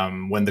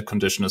when the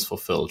condition is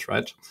fulfilled,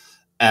 right?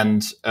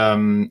 And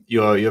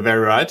you're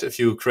very right. If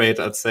you create,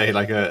 let's say,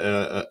 like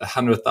a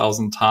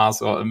 100,000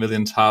 tasks or 1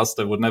 million tasks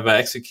that would never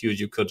execute,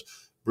 you could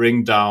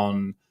bring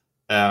down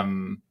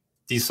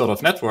these sort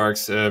of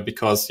networks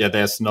because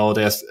there's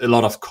a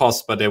lot of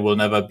cost, but there will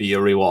never be a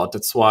reward.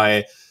 That's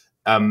why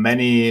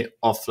many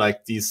of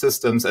like these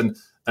systems, and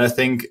I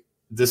think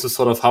this is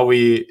sort of how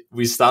we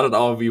started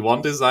our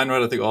V1 design,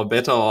 right? I think our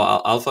beta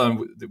or alpha and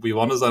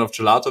V1 design of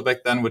Gelato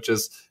back then, which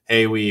is,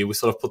 hey, we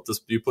sort of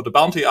put a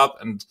bounty up,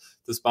 and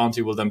this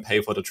bounty will then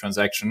pay for the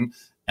transaction.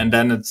 And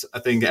then I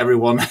think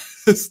everyone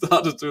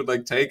started to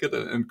like take it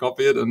and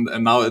copy it.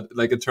 And now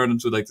it turned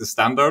into like the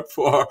standard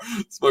for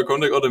smart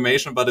contract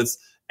automation, but it's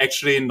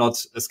actually not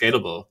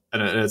scalable,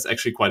 and it's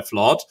actually quite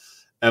flawed.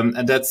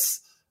 And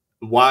that's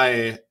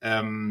why,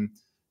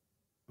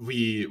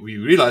 we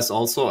realize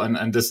also,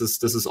 and this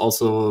is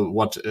also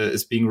what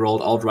is being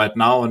rolled out right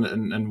now,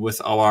 and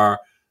with our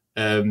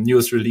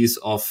newest release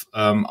of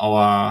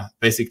our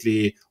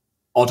basically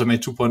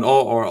Automate 2.0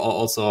 or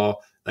also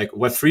like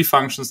Web3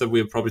 functions that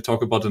we'll probably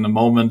talk about in a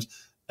moment.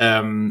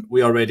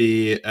 We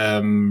already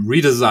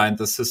redesigned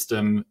the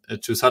system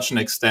to such an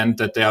extent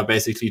that there are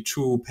basically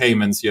 2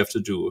 payments you have to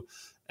do,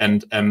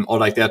 or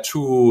like there are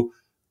 2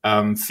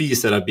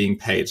 fees that are being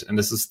paid. And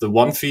this is the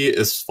one fee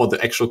is for the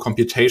actual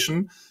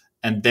computation.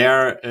 And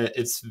there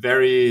it's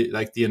very,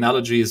 like the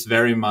analogy is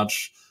very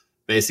much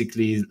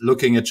basically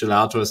looking at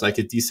Gelato as like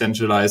a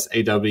decentralized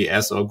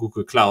AWS or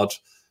Google Cloud,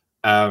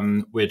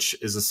 which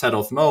is a set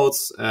of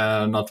nodes,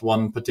 not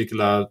one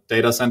particular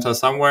data center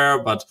somewhere,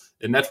 but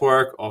a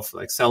network of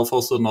like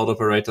self-hosted node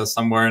operators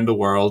somewhere in the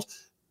world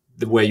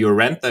where you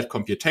rent that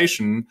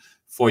computation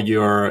for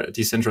your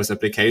decentralized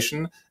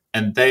application.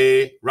 And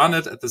they run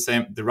it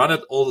they run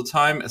it all the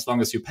time as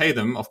long as you pay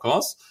them, of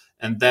course.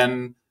 And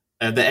then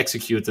they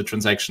execute the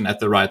transaction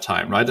at the right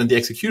time, right? And the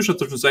execution of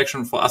the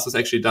transaction for us is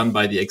actually done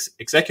by the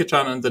executor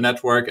in the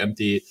network, and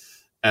the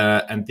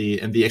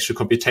actual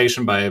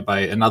computation by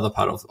another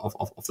part of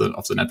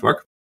the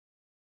network.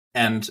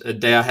 And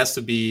there has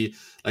to be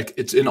like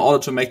it's in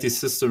order to make these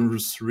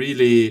systems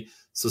really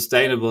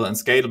sustainable and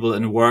scalable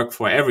and work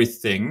for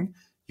everything,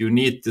 you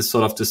need this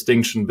sort of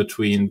distinction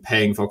between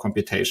paying for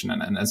computation,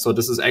 and so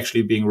this is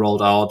actually being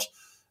rolled out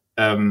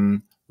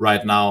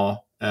right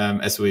now.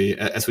 As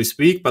we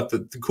speak, but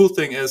the cool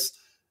thing is,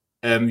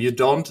 you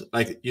don't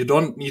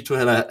need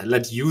to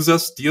let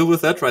users deal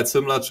with that, right?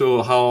 Similar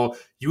to how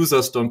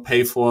users don't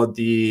pay for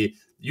the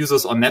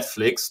users on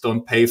Netflix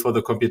don't pay for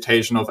the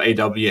computation of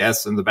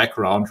AWS in the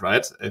background,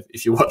 right?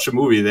 If you watch a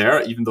movie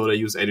there, even though they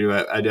use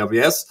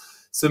AWS,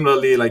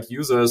 similarly, like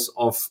users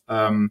of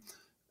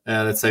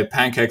let's say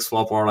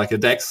PancakeSwap or like a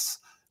DEX,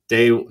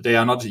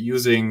 they're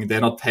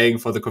not paying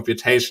for the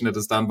computation that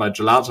is done by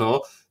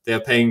Gelato. They're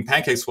paying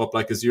PancakeSwap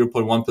like a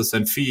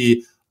 0.1%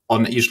 fee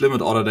on each limit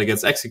order that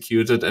gets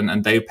executed,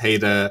 and they pay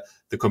the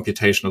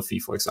computational fee,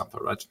 for example,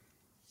 right?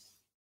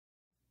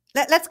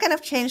 Let's kind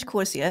of change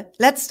course here.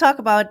 Let's talk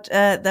about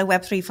the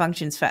Web3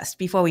 functions first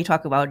before we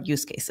talk about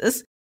use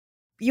cases.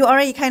 You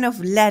already kind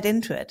of led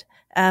into it.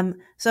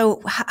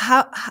 So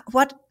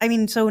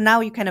so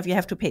now you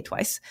have to pay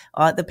twice,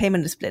 or the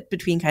payment is split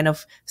between kind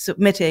of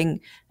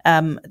submitting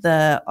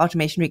the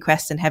automation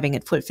request and having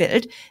it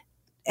fulfilled.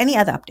 Any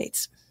other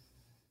updates?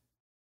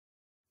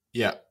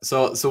 Yeah.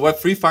 So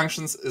Web3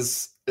 functions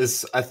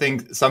is I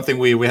think something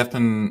we have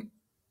been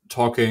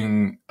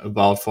talking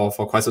about for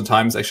quite some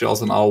time. It's actually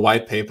also in our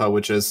white paper,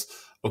 which is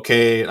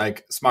okay,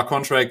 like smart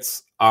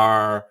contracts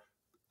are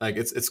like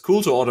it's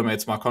cool to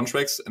automate smart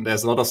contracts, and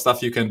there's a lot of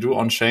stuff you can do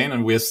on chain,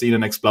 and we have seen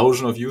an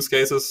explosion of use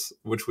cases,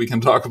 which we can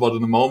talk about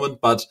in a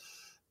moment. But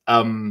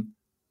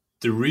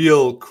the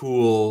real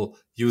cool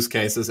use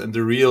cases and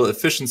the real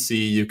efficiency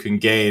you can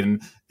gain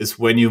is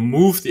when you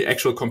move the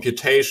actual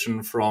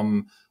computation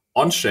from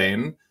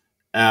on-chain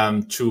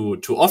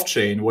to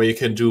off-chain, where you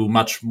can do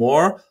much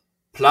more.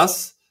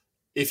 Plus,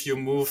 if you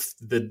move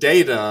the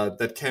data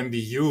that can be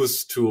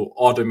used to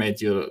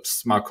automate your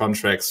smart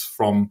contracts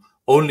from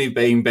only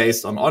being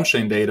based on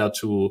on-chain data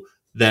to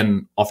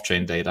then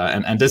off-chain data.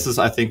 And this is,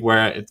 I think,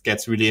 where it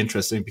gets really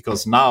interesting,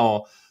 because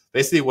now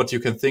basically what you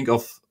can think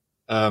of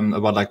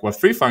about like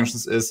Web3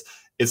 functions is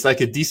it's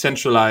like a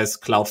decentralized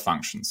cloud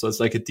function. So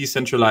it's like a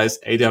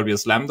decentralized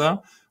AWS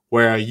Lambda,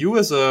 where you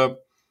as a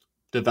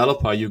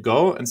developer, you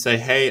go and say,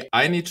 hey,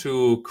 I need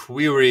to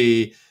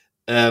query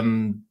a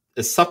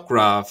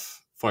subgraph,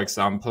 for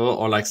example,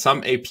 or like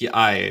some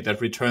API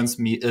that returns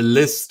me a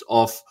list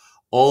of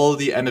all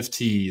the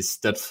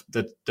NFTs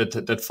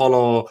that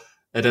follow,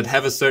 that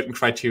have a certain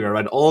criteria,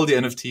 right? All the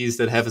NFTs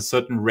that have a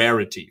certain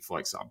rarity, for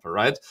example,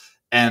 right?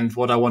 And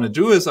what I want to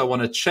do is I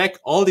want to check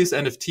all these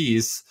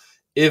NFTs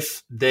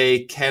if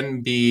they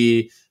can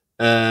be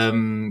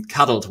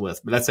cuddled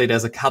with. Let's say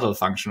there's a cuddle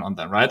function on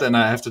them, right? And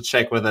I have to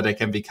check whether they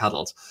can be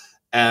cuddled.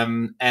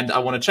 And I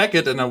want to check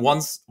it. And then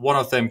once one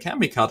of them can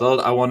be cuddled,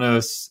 I want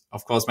to,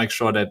 of course, make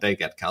sure that they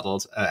get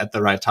cuddled at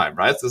the right time,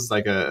 right? This is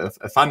like a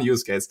fun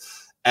use case.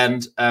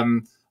 And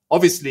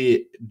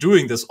obviously,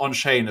 doing this on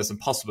chain is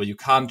impossible. You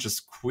can't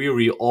just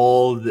query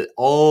all the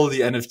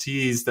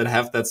NFTs that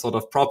have that sort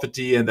of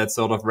property and that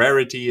sort of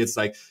rarity. It's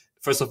like,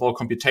 first of all,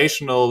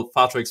 computational,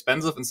 far too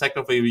expensive, and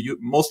second of all,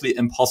 mostly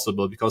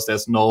impossible because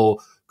there's no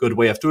good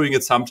way of doing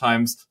it.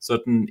 Sometimes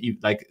certain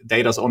like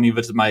data is only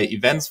with my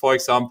events, for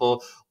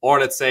example, or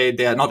let's say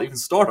they are not even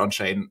stored on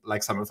chain,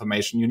 like some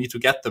information. You need to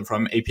get them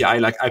from API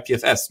like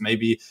IPFS.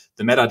 Maybe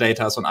the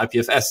metadata is on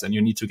IPFS and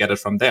you need to get it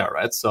from there,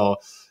 right? So,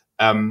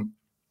 and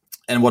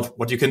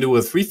what you can do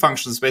with free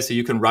functions, basically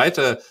you can write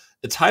a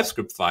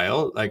TypeScript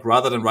file, like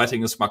rather than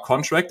writing a smart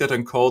contract that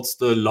encodes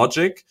the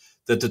logic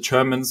that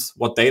determines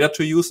what data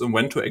to use and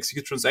when to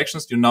execute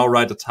transactions, you now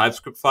write a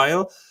TypeScript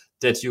file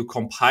that you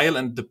compile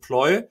and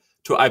deploy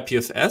to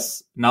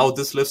IPFS. Now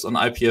this lives on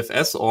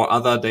IPFS or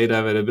other data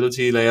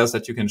availability layers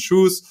that you can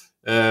choose.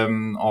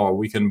 Or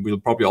we'll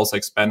probably also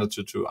expand it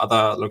to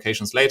other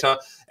locations later.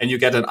 And you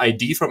get an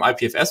ID from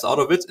IPFS out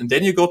of it. And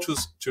then you go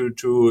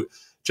to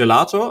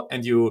Gelato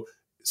and you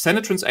send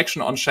a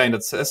transaction on chain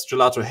that says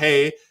Gelato,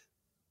 hey,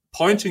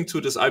 pointing to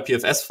this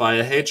IPFS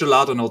file, hey,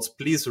 Gelato nodes,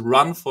 please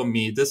run for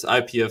me this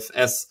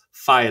IPFS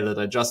file that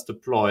I just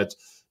deployed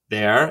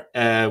there,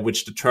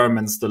 which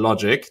determines the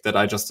logic that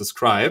I just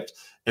described,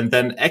 and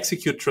then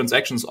execute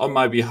transactions on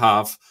my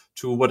behalf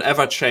to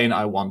whatever chain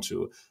I want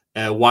to,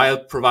 while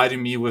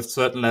providing me with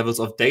certain levels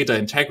of data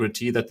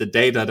integrity, that the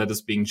data that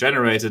is being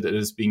generated and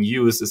is being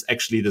used is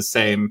actually the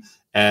same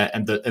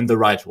and the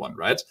right one,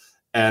 right?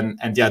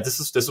 And yeah, this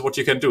is what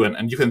you can do.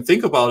 And you can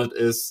think about it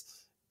as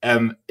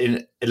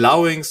in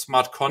allowing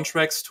smart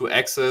contracts to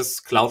access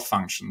cloud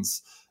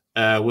functions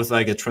with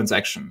like a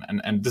transaction.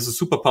 And this is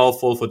super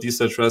powerful for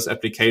decentralized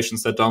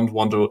applications that don't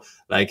want to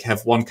like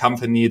have one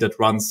company that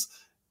runs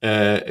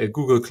a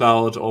Google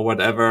Cloud or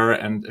whatever.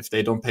 And if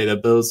they don't pay their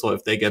bills or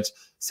if they get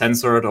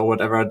censored or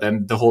whatever,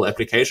 then the whole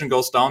application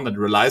goes down and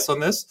relies on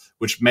this,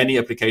 which many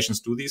applications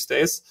do these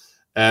days.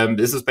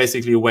 This is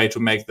basically a way to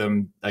make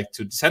them like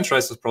to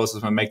decentralize this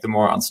process and make them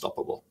more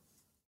unstoppable.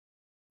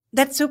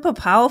 That's super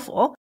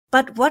powerful.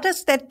 But what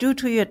does that do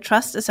to your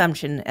trust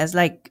assumption as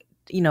like,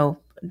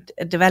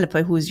 a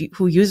developer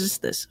who uses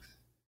this?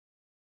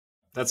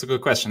 That's a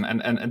good question.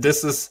 And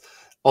this is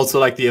also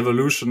like the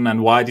evolution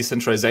and why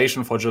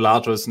decentralization for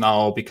Gelato is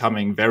now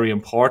becoming very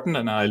important.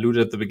 And I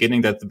alluded at the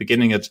beginning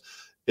that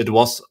it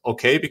was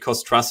okay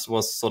because trust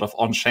was sort of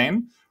on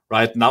chain,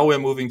 right? Now we're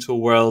moving to a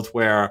world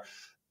where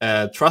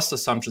trust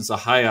assumptions are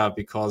higher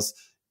because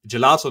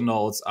Gelato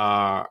nodes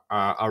are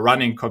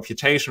running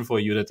computation for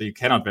you that you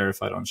cannot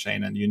verify on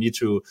chain, and you need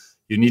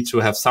to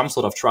have some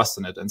sort of trust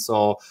in it. And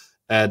so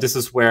this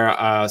is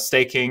where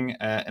staking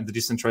and the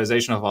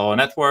decentralization of our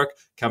network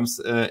comes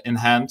in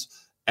hand.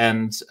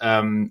 And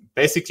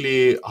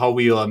basically, how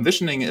we are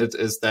envisioning it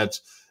is that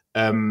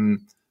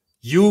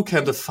you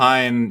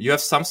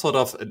have some sort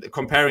of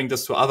comparing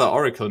this to other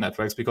Oracle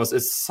networks, because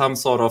it's some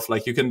sort of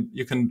like you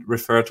can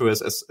refer to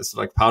it as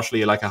like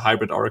partially like a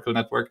hybrid Oracle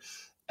network.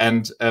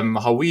 And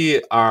how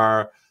we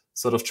are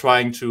sort of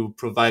trying to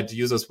provide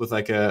users with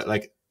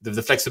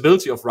the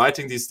flexibility of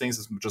writing these things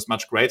is just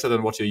much greater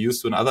than what you're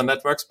used to in other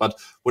networks. But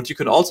what you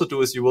can also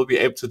do is you will be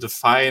able to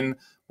define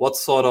what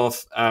sort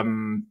of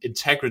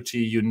integrity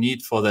you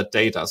need for that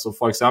data. So,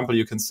 for example,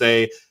 you can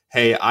say,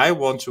 hey, I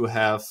want to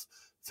have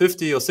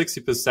 50 or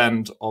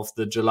 60% of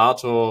the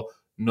Gelato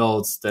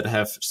nodes that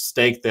have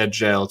staked their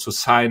gel to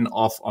sign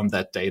off on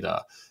that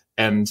data.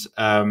 And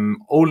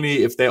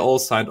only if they all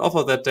signed off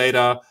on that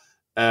data,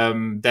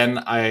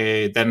 then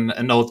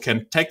a node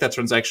can take that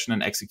transaction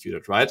and execute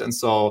it, right? And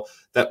so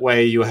that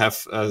way you have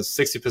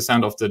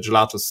 60% of the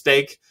Gelato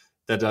stake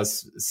that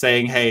is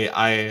saying, hey,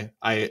 I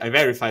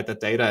verified that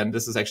data, and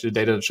this is actually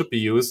data that should be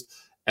used.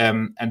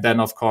 And then,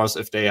 of course,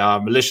 if they are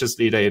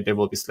maliciously, they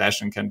will be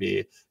slashed and can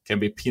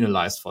be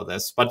penalized for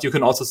this. But you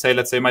can also say,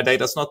 let's say my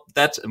data is not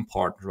that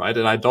important, right?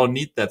 And I don't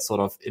need that sort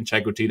of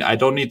integrity. I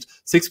don't need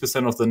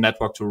 6% of the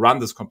network to run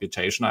this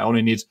computation. I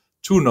only need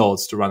 2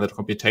 nodes to run that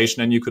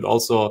computation. And you could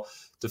also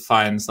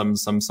define some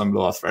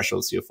lower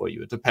thresholds here for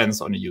you. It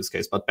depends on the use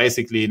case. But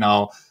basically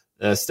now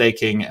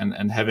staking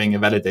and having a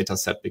validator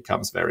set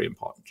becomes very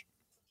important.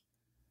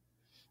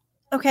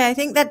 Okay, I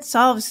think that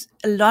solves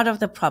a lot of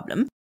the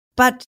problem.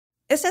 But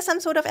is there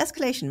some sort of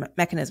escalation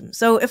mechanism?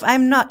 So if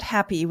I'm not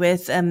happy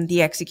with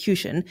the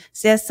execution,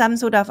 is there some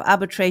sort of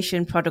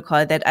arbitration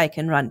protocol that I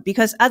can run?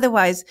 Because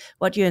otherwise,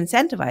 what you're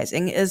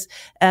incentivizing is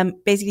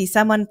basically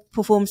someone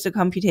performs the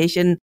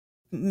computation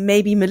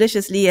maybe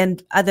maliciously,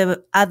 and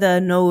other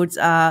nodes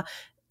are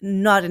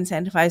not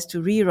incentivized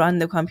to rerun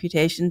the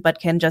computation, but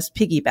can just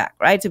piggyback,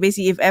 right? So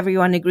basically, if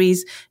everyone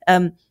agrees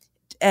and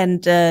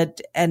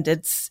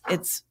it's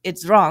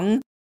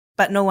wrong,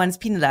 but no one's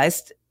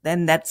penalized,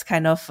 then that's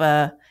kind of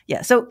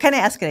So can I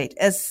escalate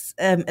as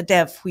a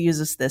dev who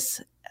uses this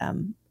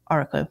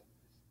Oracle?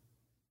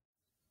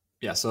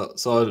 Yeah, so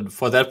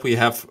for that we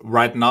have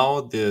right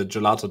now the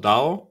Gelato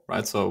DAO,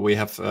 right? So we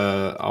have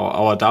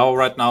our DAO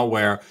right now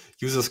where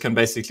users can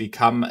basically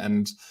come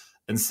and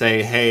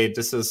say, hey,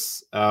 this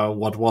is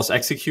what was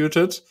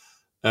executed,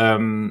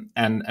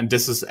 and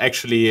this is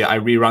actually, I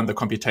rerun the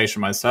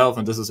computation myself,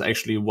 and this is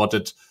actually what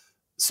it's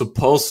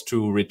supposed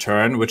to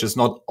return, which is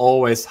not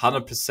always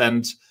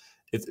 100%.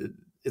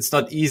 It's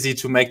not easy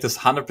to make this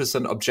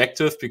 100%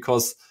 objective,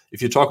 because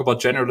if you talk about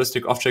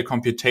generalistic object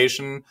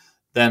computation,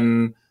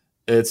 then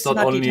it's not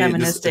only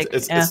deterministic.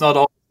 It's not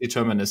all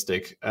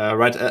deterministic,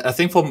 right? I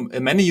think for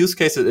many use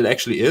cases it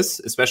actually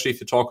is, especially if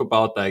you talk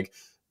about like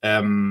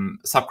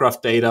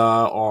subgraph data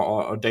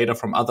or data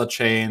from other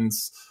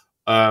chains.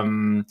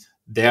 There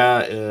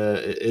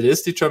it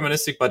is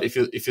deterministic, but if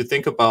you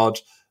think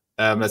about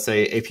let's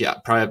say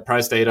API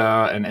price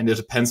data, and it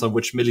depends on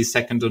which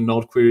millisecond a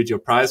node queried your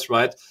price,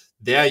 right?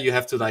 There you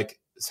have to like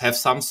have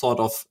some sort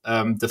of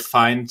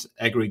defined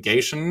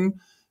aggregation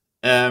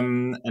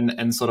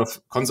and sort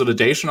of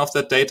consolidation of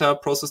that data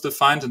process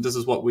defined. And this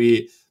is what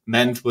we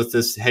meant with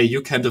this, hey,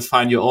 you can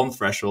define your own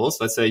thresholds.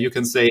 Let's say you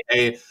can say,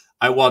 hey,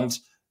 I want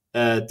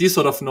these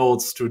sort of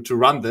nodes to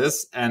run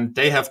this, and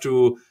they have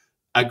to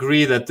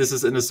agree that this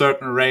is in a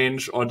certain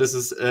range, or this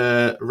is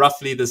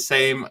roughly the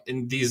same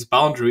in these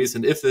boundaries.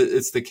 And if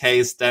it's the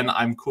case, then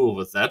I'm cool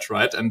with that,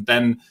 right? And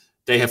then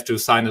they have to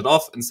sign it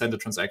off and send a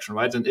transaction,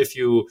 right? And if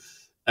you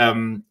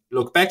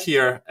look back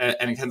here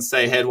and can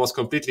say, hey, it was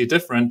completely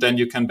different, then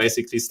you can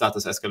basically start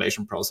this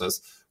escalation process,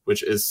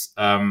 which is,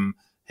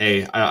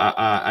 hey,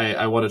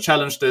 I want to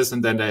challenge this.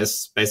 And then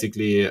there's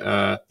basically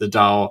the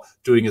DAO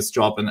doing its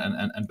job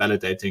and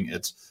validating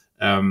it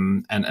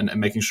and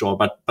making sure.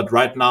 But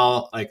right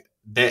now, like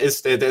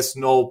there's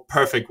no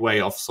perfect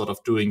way of sort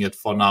of doing it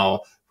for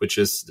now, which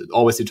is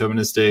always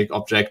deterministic,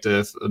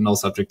 objective, no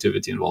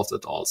subjectivity involved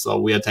at all. So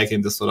we are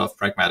taking this sort of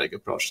pragmatic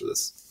approach to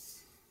this.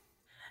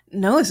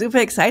 No, super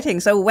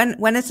exciting. So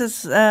when is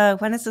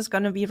this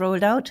going to be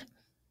rolled out?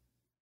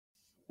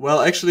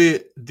 Well,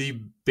 actually, the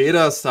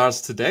beta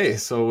starts today.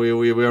 So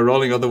we are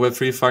rolling out the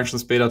Web3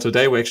 functions beta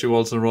today. We actually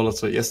also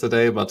rolled it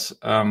yesterday, but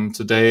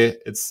today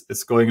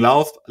it's going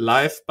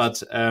live.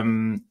 But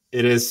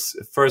it is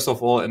first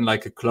of all in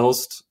like a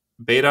closed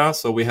beta.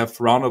 So we have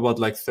around about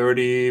like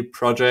 30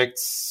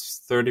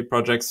 projects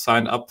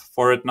signed up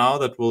for it now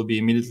that will be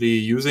immediately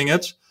using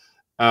it.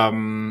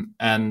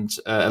 And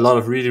a lot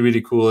of really,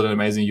 really cool and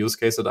amazing use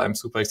cases that I'm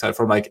super excited,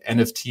 from like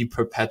NFT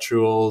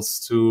perpetuals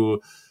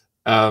to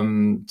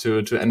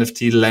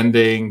NFT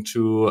lending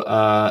to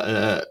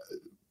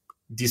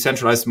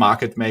decentralized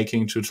market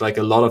making to like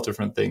a lot of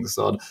different things.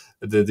 So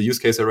the use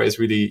case array is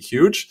really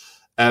huge.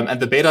 And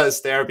the beta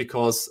is there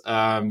because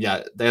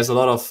there's a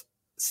lot of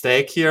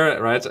stake here,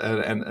 right?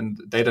 And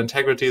data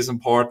integrity is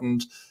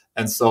important.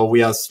 And so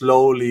we are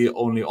slowly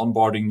only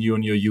onboarding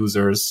new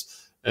users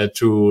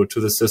to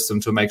the system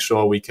to make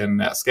sure we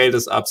can scale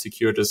this up,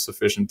 secure this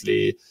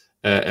sufficiently,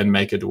 and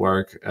make it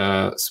work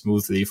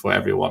smoothly for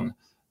everyone.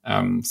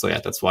 So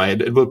that's why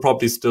it will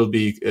probably still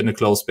be in a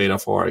closed beta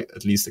for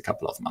at least a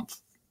couple of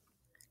months.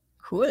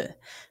 Cool.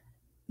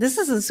 This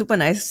is a super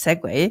nice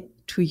segue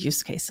to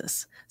use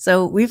cases.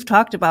 So we've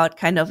talked about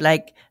kind of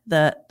like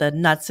the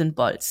nuts and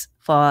bolts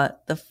for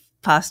the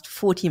past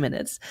 40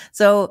 minutes.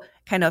 So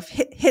kind of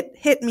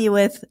hit me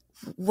with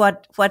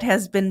what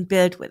has been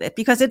built with it,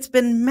 because it's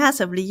been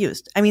massively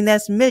used. I mean,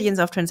 there's millions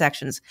of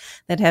transactions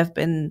that have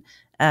been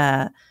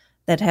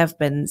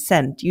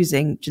sent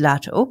using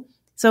Gelato.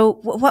 So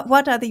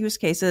what are the use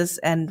cases,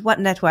 and what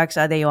networks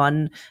are they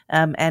on,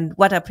 and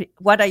what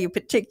are you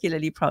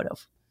particularly proud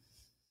of?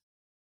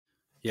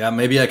 Yeah,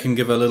 maybe I can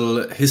give a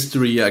little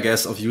history, I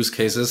guess, of use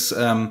cases.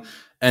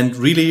 And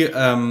really,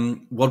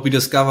 what we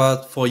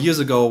discovered 4 years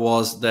ago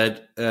was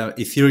that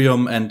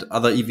Ethereum and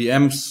other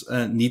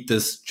EVMs need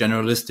this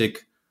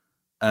generalistic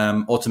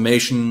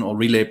automation or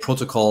relay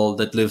protocol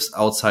that lives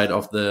outside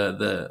of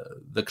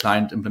the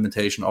client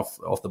implementation of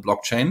the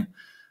blockchain.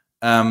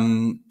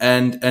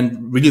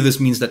 And really this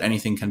means that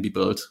anything can be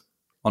built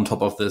on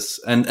top of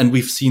this. And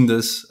we've seen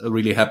this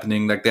really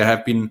happening. Like there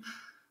have been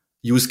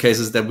use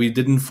cases that we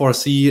didn't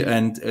foresee.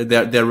 And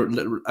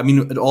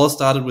it all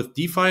started with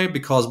DeFi,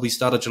 because we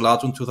started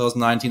Gelato in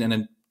 2019, and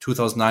in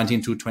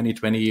 2019 to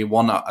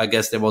 2021, I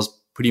guess there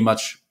was pretty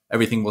much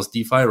everything was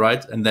DeFi,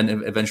 right? And then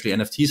eventually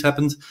NFTs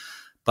happened.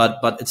 But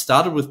it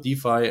started with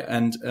DeFi,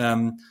 and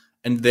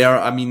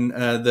there,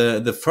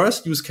 the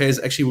first use case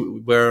actually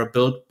were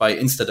built by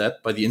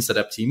Instadept, by the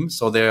Instadept team.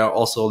 So they are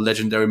also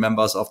legendary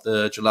members of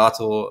the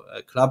Gelato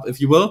club,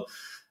 if you will.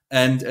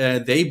 And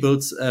they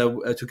built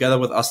together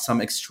with us some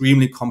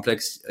extremely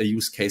complex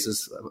use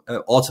cases,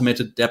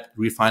 automated debt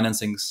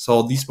refinancing.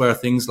 So these were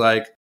things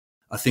like,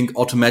 I think,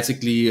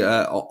 automatically,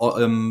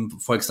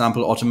 for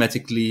example,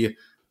 automatically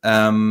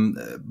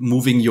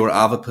moving your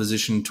Aave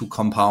position to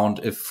Compound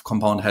if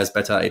Compound has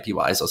better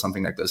APYs or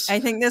something like this. I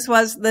think this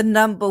was the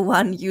number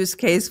one use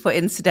case for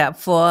Instadept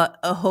for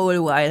a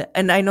whole while.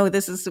 And I know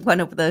this is one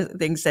of the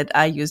things that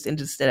I used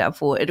Instadept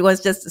for. It was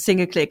just a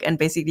single click, and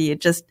basically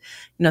it just,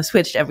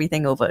 switched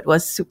everything over. It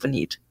was super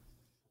neat.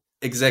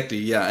 Exactly.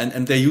 Yeah.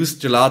 And they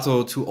used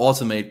Gelato to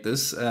automate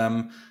this.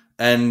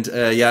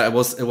 It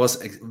was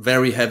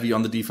very heavy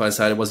on the DeFi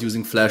side. It was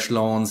using flash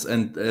loans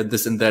and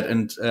this and that.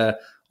 And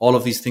all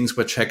of these things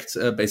were checked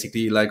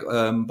basically like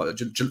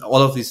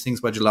all of these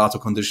things were Gelato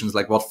conditions,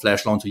 like what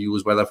flash loan to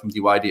use, whether from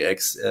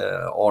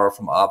DYDX or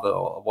from Aave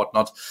or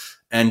whatnot.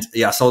 And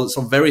so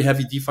very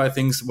heavy DeFi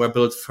things were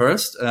built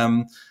first.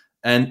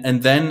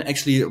 And then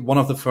actually one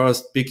of the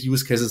first big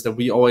use cases that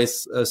we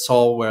always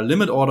saw were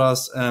limit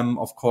orders,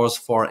 of course,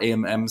 for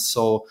AMMs.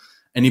 So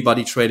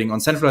anybody trading on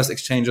centralized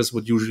exchanges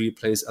would usually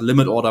place a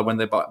limit order when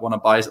they want to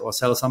buy or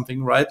sell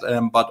something, right?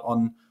 But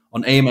on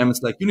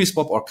AMMs like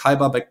Uniswap or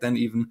Kyber back then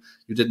even,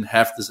 you didn't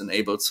have this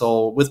enabled.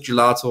 So with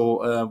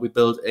Gelato, we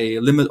built a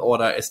limit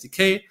order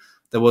SDK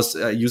that was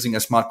using a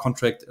smart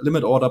contract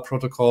limit order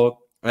protocol.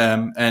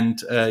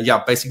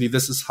 Basically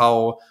this is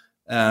how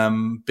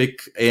big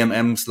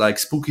AMMs like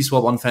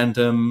SpookySwap on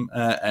Phantom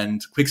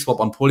and QuickSwap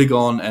on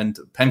Polygon and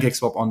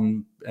PancakeSwap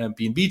on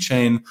BNB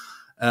chain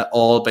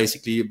all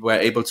basically were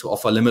able to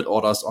offer limit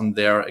orders on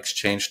their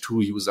exchange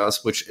to users,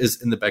 which is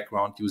in the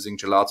background using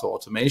Gelato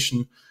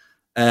automation.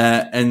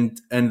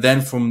 And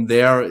then from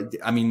there,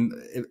 I mean,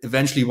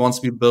 eventually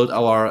once we built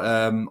our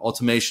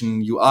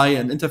automation UI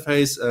and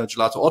interface,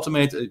 Gelato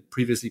Automate,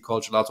 previously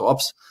called Gelato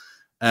Ops,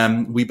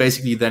 we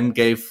basically then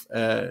gave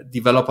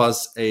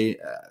developers a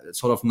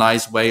sort of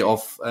nice way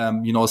of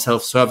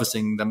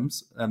self-servicing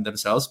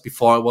themselves.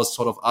 Before it was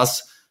sort of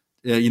us,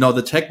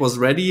 the tech was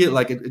ready,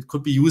 like it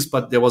could be used,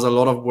 but there was a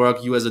lot of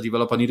work you as a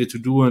developer needed to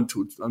do, and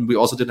we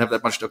also didn't have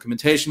that much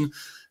documentation.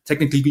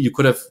 Technically, you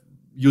could have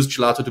used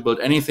Gelato to build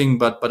anything,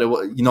 but it,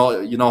 you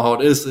know how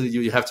it is.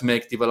 You have to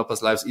make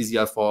developers' lives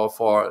easier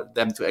for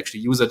them to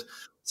actually use it.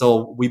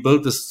 So we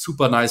built this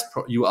super nice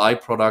UI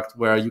product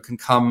where you can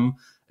come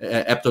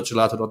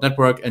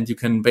app.gelato.network and you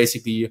can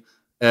basically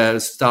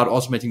start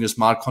automating your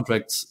smart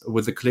contracts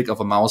with the click of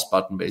a mouse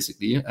button,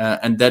 basically.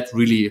 And that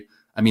really,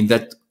 I mean,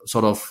 that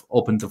sort of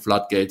opened the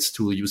floodgates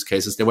to use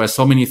cases. There were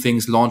so many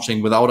things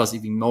launching without us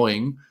even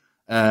knowing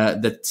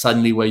that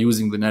suddenly we're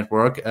using the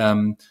network.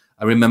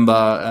 I remember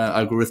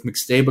algorithmic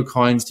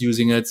stablecoins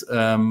using it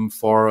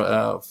for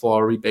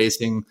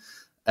rebasing.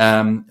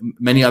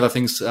 Many other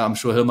things. I'm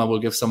sure Hilmar will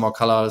give some more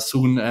color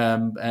soon.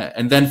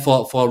 And then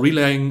for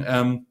relaying,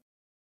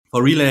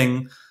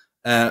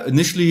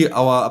 initially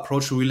our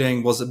approach to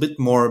relaying was a bit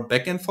more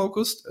backend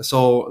focused.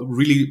 So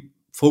really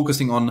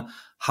focusing on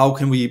how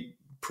can we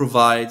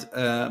provide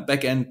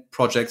backend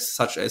projects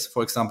such as,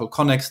 for example,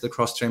 Connex, the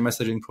cross-chain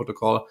messaging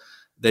protocol.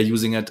 They're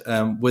using it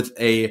with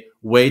a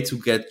way to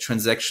get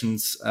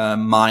transactions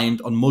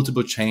mined on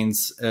multiple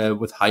chains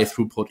with high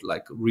throughput,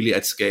 like really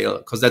at scale,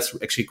 because that's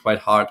actually quite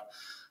hard.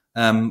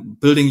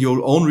 Building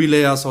your own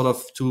relayer sort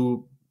of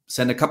to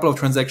send a couple of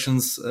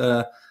transactions,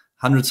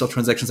 hundreds of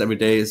transactions every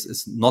day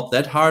is not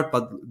that hard,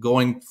 but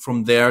going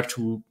from there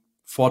to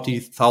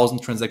 40,000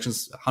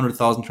 transactions,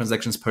 100,000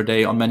 transactions per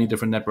day on many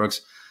different networks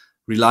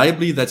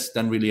reliably, that's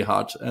then really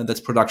hard. And that's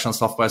production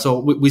software. So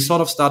we sort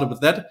of started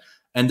with that.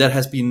 And that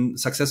has been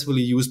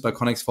successfully used by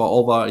Connex for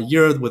over a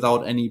year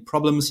without any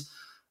problems.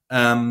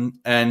 And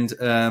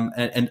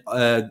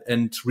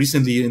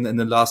recently in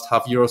the last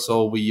half year or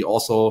so, we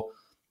also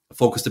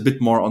focused a bit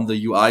more on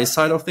the UI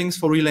side of things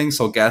for relaying.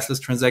 So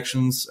gasless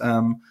transactions,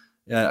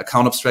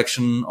 account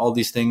abstraction, all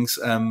these things,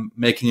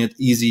 making it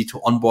easy to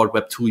onboard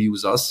Web2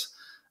 users.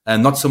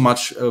 And not so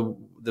much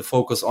the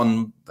focus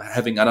on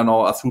having, a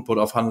throughput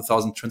of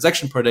 100,000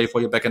 transactions per day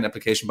for your backend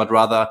application, but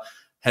rather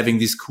having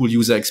these cool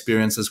user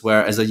experiences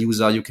where as a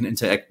user, you can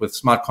interact with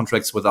smart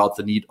contracts without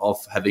the need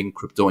of having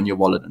crypto in your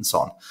wallet and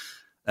so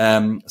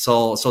on.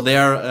 So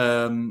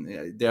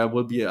there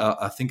will be,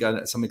 I think,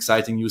 some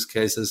exciting use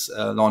cases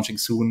launching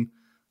soon.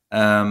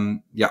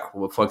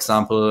 For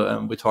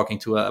example, we're talking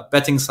to a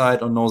betting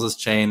site on Gnosis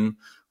chain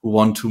who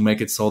want to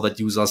make it so that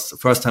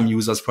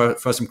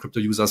first-time crypto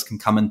users can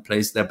come and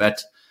place their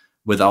bet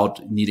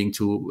without needing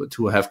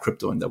to have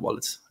crypto in their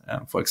wallets,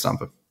 for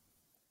example.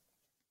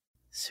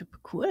 Super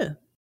cool.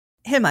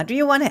 Hilmar, do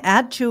you want to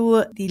add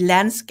to the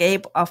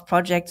landscape of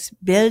projects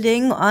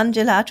building on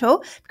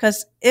Gelato?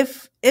 Because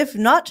if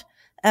not,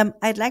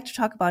 I'd like to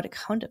talk about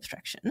account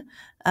abstraction.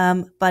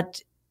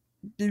 But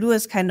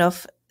Louis kind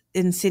of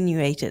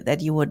insinuated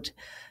that you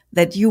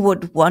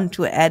would want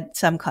to add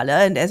some color.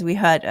 And as we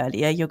heard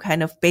earlier, you're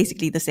kind of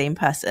basically the same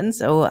person.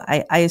 So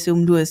I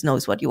assume Louis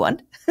knows what you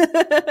want.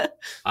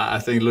 I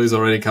think Louis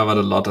already covered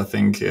a lot. I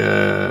think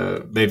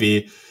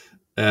maybe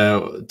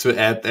to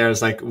add,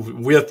 there's like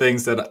weird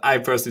things that I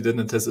personally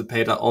didn't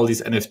anticipate are all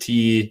these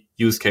NFT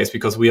use case,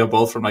 because we are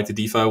both from like the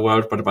DeFi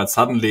world, but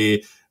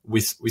suddenly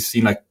we've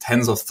seen like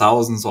tens of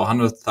thousands or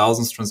hundreds of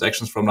thousands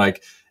transactions from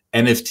like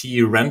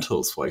NFT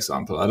rentals, for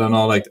example. I don't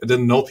know, like I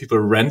didn't know people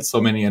rent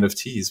so many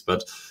NFTs,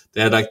 but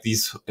there are like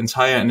these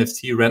entire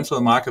NFT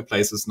rental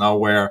marketplaces now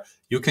where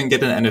you can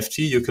get an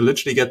NFT, you can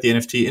literally get the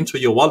NFT into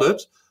your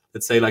wallet,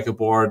 let's say like a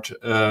board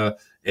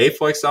A,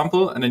 for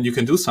example, and then you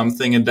can do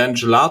something, and then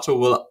Gelato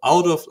will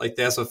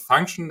there's a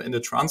function in the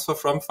transfer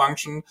from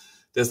function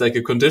there's like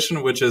a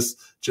condition, which is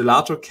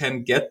Gelato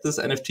can get this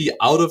NFT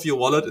out of your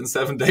wallet in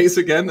 7 days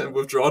again and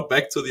withdraw it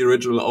back to the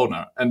original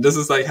owner. And this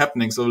is like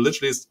happening. So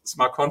literally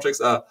smart contracts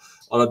or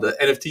the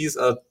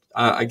NFTs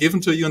are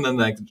given to you and then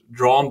like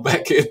drawn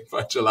back in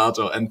by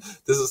Gelato. And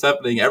this is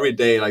happening every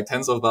day, like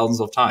tens of thousands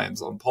of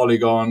times on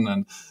Polygon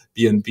and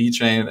BNB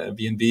chain,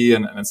 BNB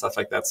and stuff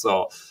like that.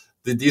 So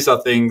these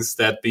are things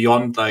that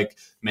beyond like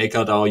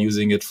MakerDAO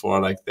using it for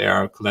like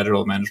their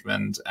collateral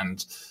management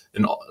and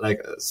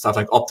like stuff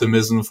like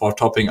Optimism for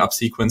topping up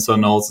sequencer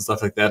nodes and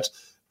stuff like that,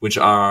 which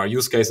are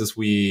use cases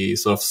we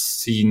sort of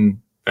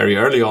seen very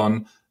early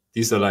on.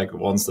 These are like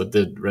ones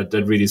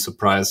that really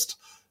surprised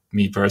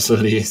me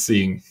personally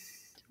seeing.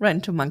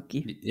 Run to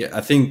monkey. Yeah,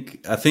 I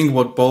think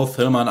what both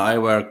Hilmar and I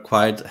were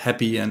quite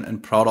happy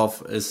and proud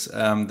of is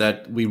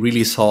that we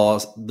really saw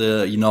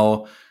the,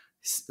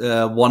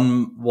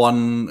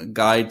 one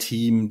guy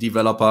team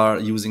developer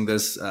using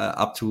this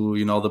up to,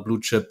 the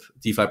blue chip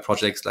DeFi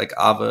projects like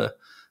Aave,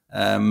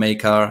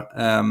 Maker,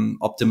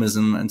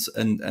 Optimism and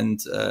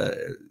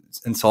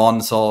so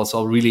on.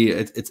 So really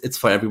it's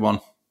for everyone.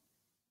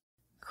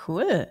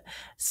 Cool.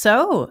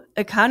 So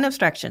account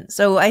abstraction.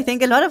 So I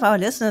think a lot of our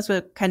listeners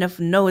will kind of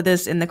know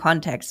this in the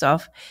context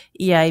of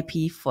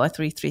EIP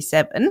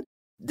 4337.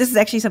 This is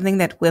actually something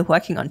that we're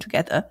working on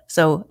together.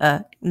 So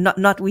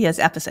not we as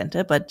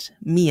Epicenter, but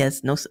me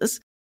as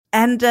Gnosis.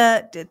 And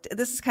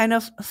this is kind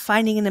of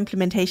finding an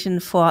implementation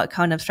for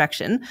account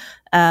abstraction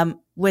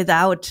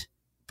without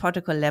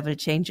protocol level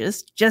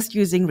changes, just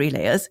using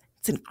relayers.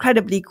 It's an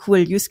incredibly cool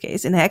use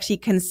case. And I actually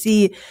can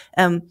see,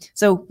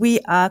 so we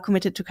are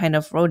committed to kind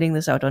of rolling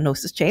this out on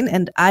Gnosis chain.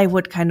 And I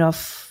would kind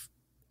of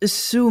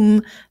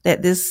assume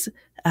that this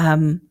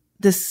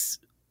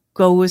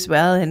goes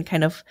well and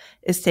kind of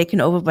is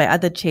taken over by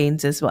other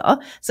chains as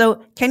well.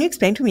 So can you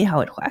explain to me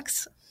how it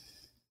works?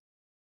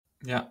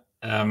 Yeah.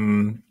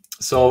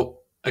 So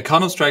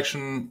account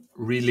abstraction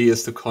really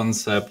is the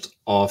concept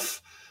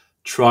of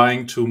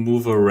trying to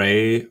move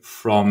away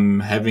from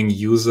having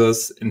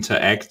users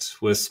interact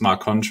with smart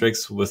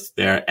contracts with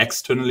their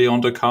externally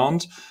owned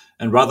account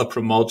and rather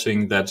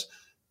promoting that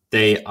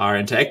they are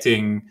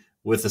interacting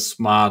with a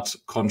smart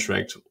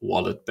contract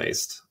wallet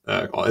based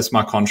or a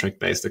smart contract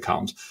based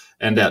account.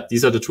 And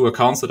these are the two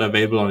accounts that are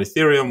available on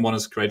Ethereum. One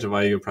is created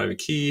via your private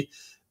key.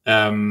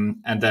 And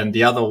then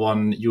the other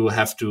one you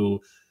have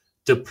to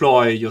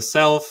deploy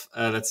yourself.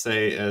 Let's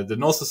say the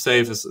Gnosis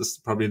Safe is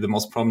probably the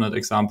most prominent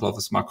example of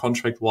a smart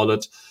contract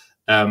wallet.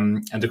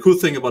 And the cool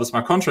thing about a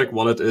smart contract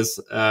wallet is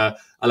I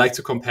like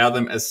to compare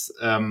them as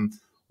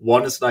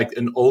one is like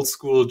an old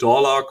school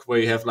door lock where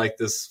you have like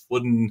this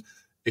wooden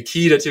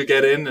key that you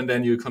get in and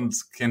then you can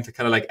kind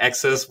of like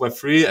access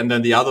Web3. And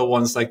then the other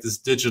one is like this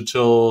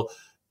digital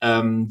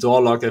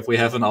door lock that we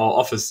have in our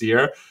office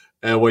here.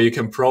 Where you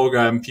can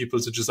program people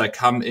to just like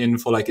come in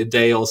for like a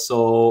day or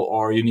so,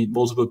 or you need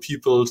multiple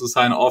people to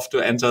sign off to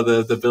enter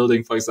the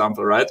building, for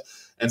example, right?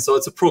 And so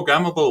it's a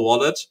programmable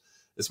wallet.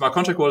 A smart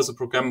contract wallet is a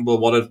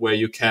programmable wallet where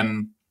you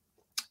can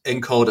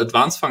encode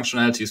advanced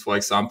functionalities, for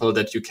example,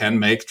 that you can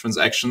make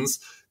transactions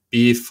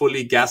be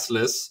fully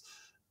gasless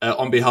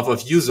on behalf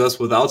of users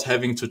without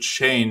having to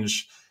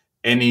change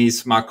any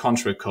smart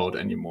contract code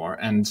anymore.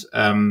 And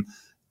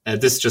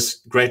this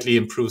just greatly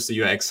improves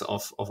the UX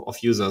of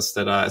users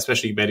that are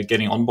especially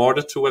getting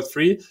onboarded to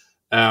Web3.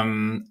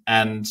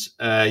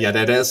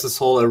 There's this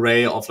whole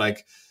array of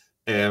like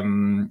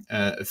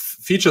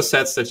feature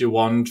sets that you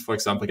want, for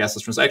example,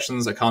 gasless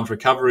transactions, account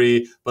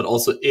recovery, but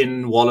also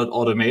in wallet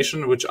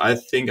automation, which I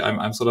think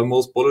I'm sort of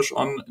most bullish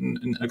on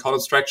in account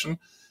abstraction.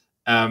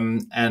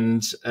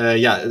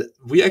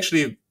 We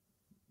actually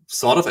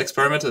sort of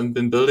experimented and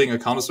been building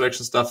account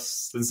abstraction stuff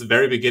since the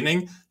very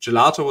beginning.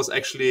 Gelato was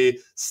actually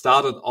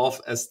started off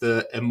as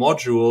a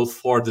module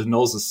for the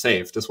Gnosis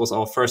Safe. This was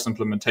our first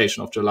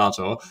implementation of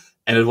Gelato.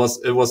 And it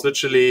was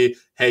literally,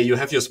 hey, you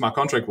have your smart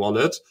contract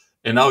wallet,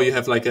 and now you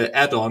have like an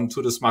add-on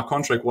to the smart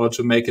contract wallet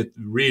to make it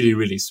really,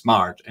 really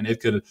smart. And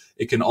it can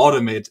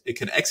automate, it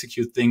can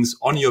execute things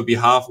on your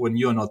behalf when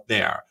you're not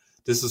there.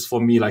 This is for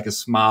me like a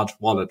smart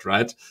wallet,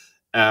 right?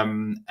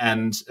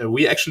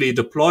 We actually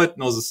deployed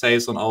Gnosis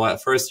Safes on our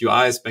first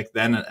UIs back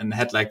then and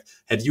had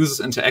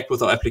users interact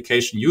with our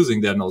application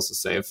using their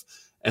Gnosis Safe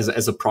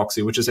as a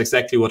proxy, which is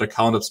exactly what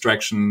account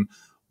abstraction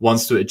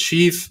wants to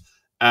achieve,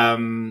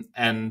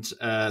 and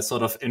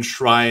sort of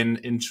enshrine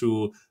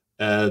into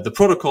the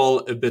protocol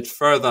a bit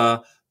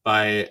further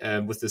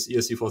by with this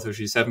ERC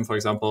 4337, for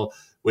example,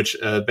 which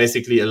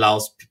basically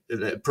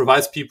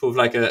provides people with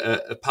like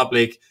a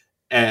public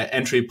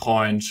entry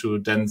point to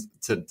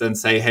then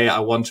say, hey, I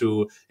want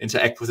to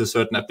interact with a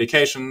certain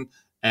application,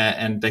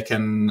 and they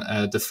can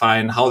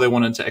define how they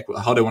want to interact,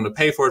 how they want to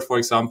pay for it, for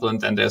example.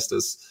 And then there's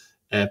this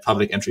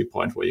public entry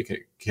point where you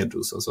can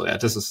do so. So yeah,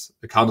 this is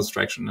account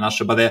abstraction in a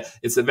nutshell, but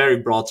it's a very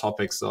broad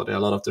topic. So there are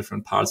a lot of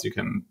different parts you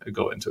can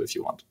go into if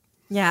you want.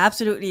 Yeah,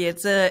 absolutely.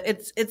 It's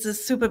a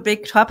super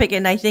big topic.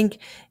 And I think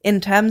in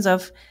terms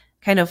of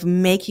kind of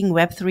making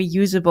Web3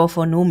 usable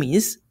for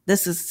normies,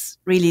 this is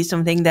really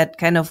something that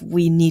kind of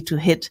we need to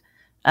hit,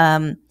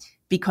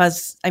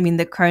 because, I mean,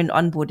 the current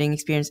onboarding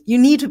experience, you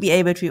need to be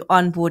able to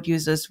onboard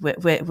users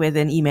with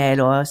an email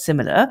or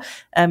similar,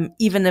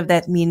 even if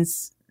that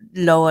means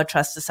lower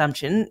trust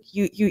assumption.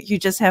 You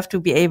just have to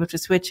be able to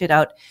switch it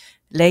out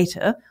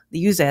later. The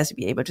user has to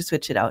be able to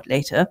switch it out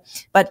later.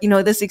 But,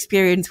 this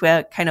experience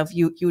where kind of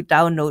you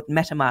download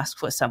MetaMask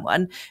for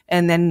someone,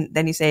 and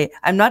then you say,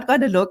 I'm not going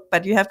to look,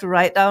 but you have to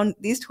write down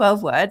these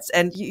 12 words,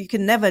 and you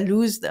can never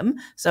lose them.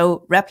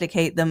 So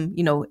replicate them,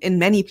 in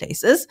many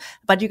places,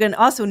 but you can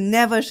also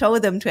never show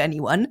them to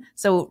anyone.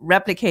 So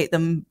replicate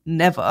them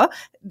never.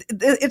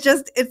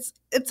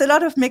 It's a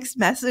lot of mixed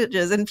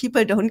messages, and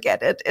people don't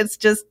get it. It's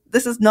just,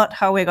 this is not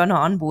how we're going to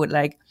onboard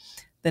like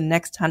the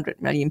next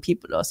 100 million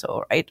people or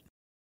so, right?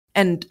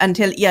 And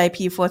until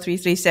EIP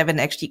 4337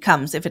 actually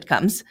comes, if it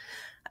comes,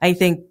 I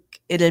think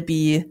it'll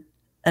be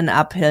an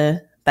uphill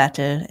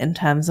battle in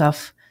terms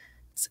of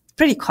it's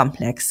pretty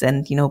complex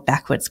and,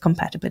 backwards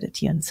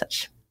compatibility and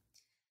such.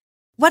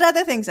 What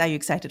other things are you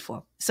excited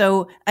for?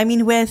 So, I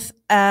mean, with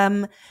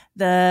the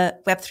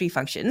Web3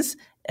 functions,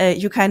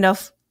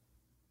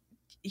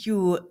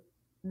 you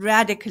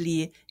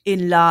radically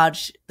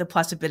enlarge the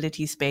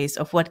possibility space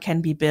of what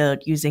can be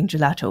built using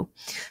Gelato.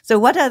 So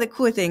what are the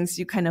cool things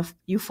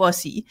you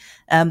foresee?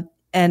 And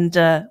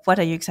what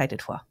are you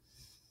excited for?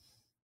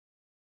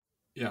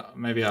 Yeah,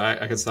 maybe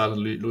I can start.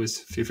 Luis,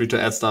 feel free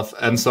to add stuff.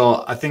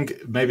 So I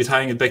think maybe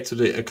tying it back to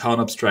the account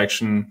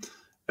abstraction,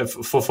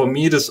 for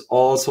me, this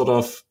all sort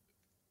of,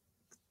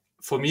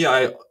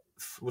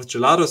 with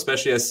Gelato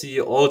especially, I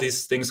see all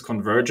these things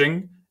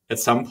converging at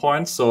some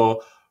point.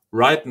 So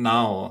right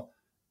now,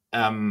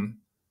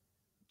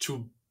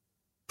 to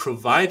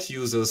provide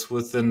users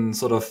within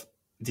sort of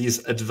these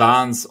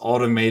advanced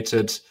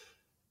automated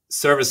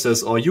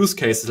services or use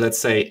cases, let's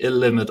say a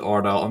limit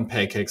order on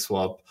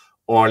PancakeSwap,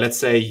 or let's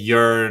say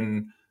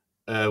Yearn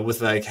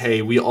with like,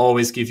 hey, we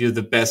always give you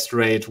the best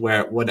rate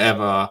where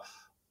whatever,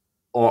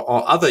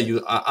 or other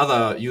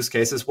use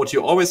cases. What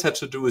you always had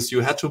to do is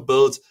you had to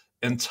build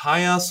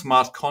entire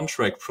smart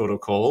contract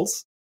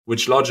protocols,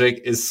 which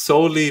logic is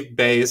solely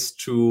based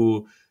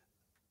to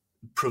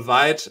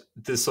provide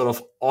this sort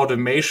of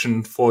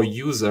automation for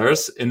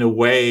users in a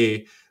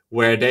way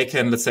where they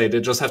can, let's say,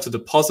 they just have to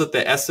deposit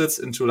their assets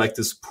into like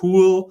this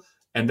pool,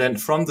 and then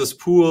from this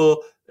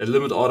pool, a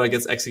limit order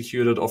gets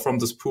executed, or from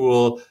this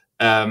pool,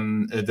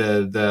 it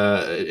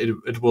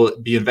will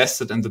be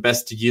invested in the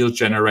best yield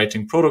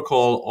generating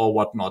protocol or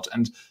whatnot.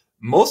 And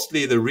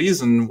mostly the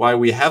reason why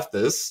we have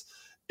this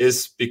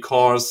is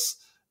because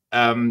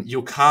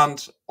you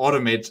can't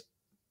automate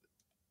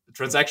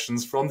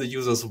transactions from the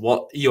user's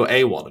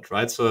EOA wallet,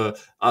 right? So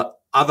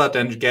other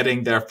than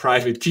getting their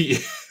private key,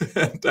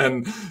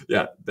 then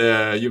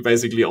you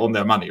basically own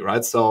their money,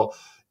 right? So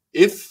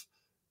if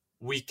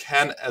we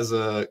can, as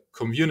a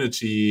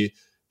community,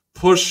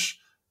 push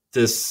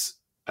this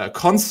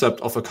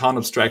concept of account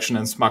abstraction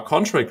and smart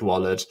contract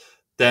wallet,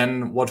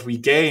 then what we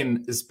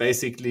gain is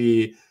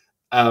basically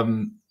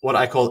what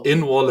I call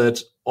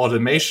in-wallet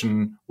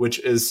automation, which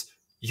is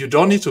you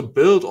don't need to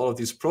build all of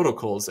these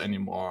protocols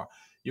anymore.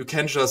 You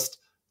can just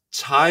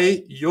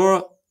tie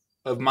your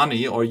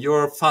money or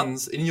your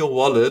funds in your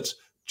wallet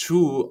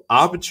to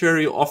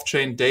arbitrary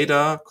off-chain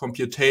data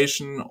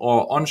computation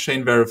or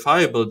on-chain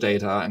verifiable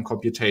data and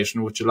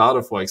computation with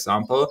Gelato, for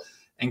example,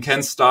 and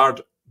can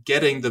start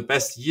getting the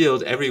best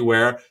yield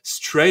everywhere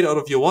straight out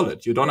of your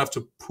wallet. You don't have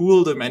to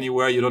pool them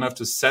anywhere. You don't have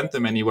to send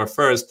them anywhere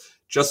first.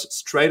 Just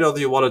straight out of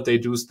your wallet, they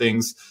do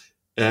things.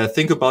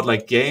 Think about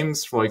like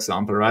games, for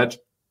example, right?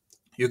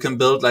 You can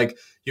build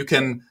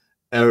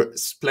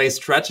play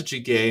strategy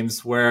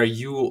games where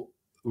you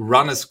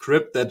run a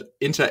script that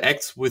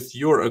interacts with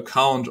your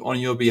account on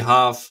your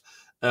behalf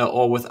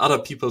or with other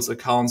people's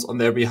accounts on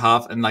their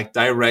behalf and like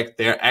direct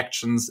their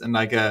actions in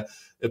like a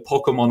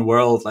Pokemon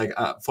world. Like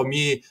for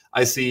me,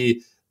 I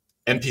see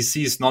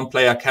NPCs,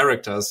 non-player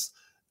characters,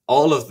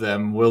 all of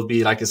them will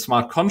be like a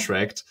smart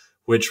contract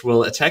which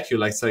will attack you.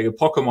 Like say a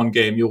Pokemon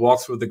game, you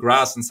walk through the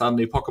grass and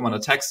suddenly Pokemon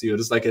attacks you.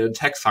 There's like an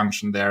attack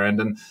function there. And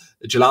then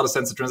Gelato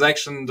sends a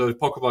transaction, the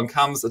Pokemon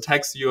comes,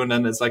 attacks you, and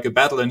then it's like a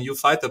battle and you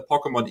fight the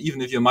Pokemon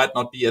even if you might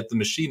not be at the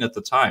machine at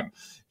the time.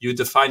 You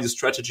define your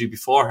strategy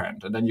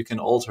beforehand and then you can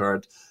alter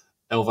it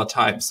over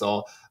time.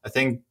 So I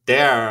think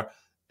there,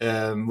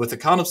 with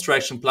account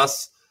abstraction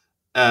plus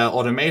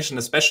automation,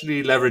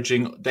 especially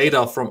leveraging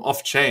data from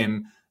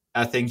off-chain,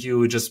 I think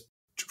you just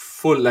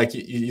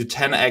you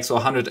 10x or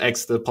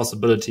 100x the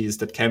possibilities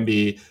that can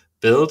be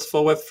built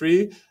for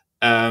Web3.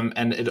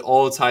 And it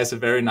all ties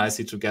very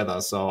nicely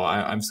together. So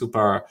I'm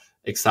super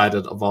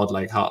excited about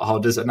like how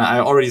this, and I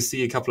already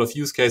see a couple of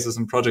use cases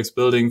and projects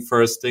building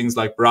first things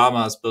like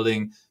Brahma is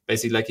building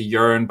basically like a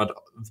Yearn, but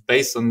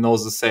based on Know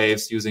the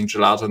Safes using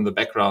Gelato in the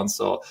background.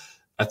 So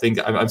I think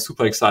I'm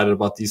super excited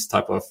about these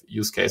type of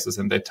use cases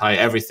and they tie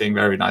everything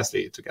very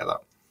nicely together.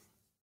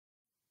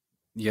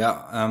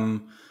 Yeah.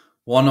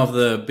 One of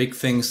the big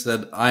things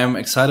that I am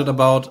excited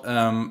about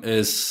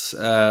is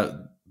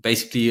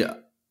basically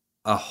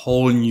a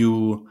whole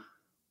new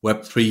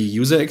Web3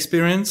 user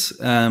experience.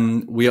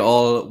 We are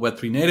all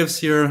Web3 natives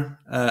here.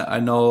 I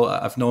know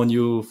I've known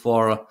you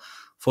for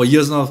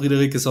years now,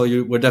 Friederike, so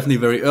you were definitely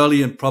very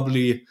early, and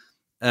probably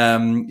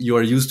you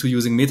are used to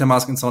using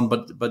MetaMask and so on,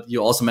 but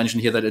you also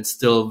mentioned here that it's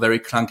still very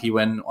clunky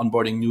when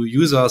onboarding new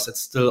users.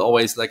 It's still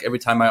always like every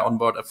time I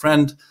onboard a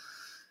friend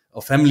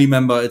or family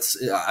member,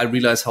 I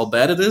realize how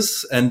bad it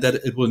is and that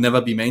it will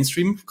never be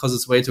mainstream because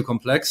it's way too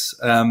complex.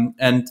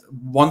 And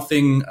one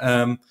thing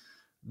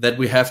that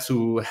we have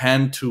to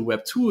hand to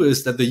Web2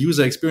 is that the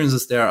user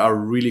experiences there are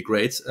really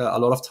great a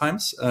lot of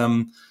times.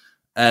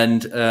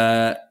 And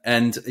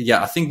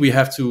I think we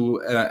have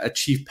to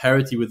achieve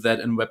parity with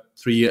that in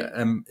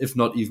Web3, if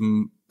not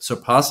even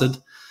surpass it.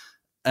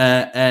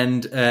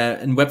 And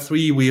in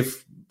Web3,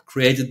 we've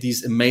created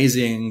these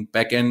amazing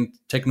backend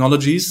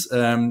technologies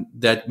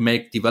that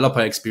make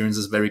developer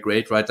experiences very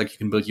great, right? Like you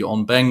can build your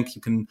own bank,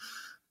 you can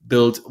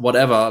build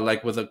whatever,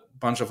 like with a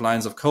bunch of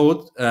lines of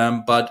code.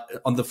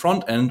 But on the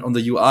front end, on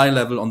the UI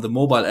level, on the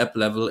mobile app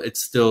level, it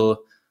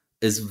still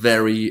is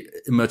very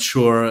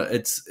immature.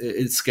 It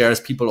scares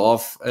people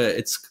off.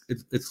 It's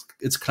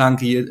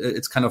clunky.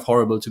 It's kind of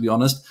horrible, to be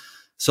honest.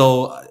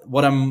 So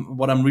what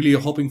I'm really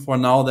hoping for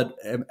now, that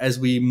as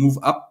we move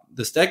up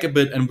the stack a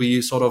bit and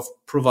we sort of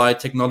provide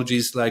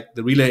technologies like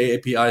the Relay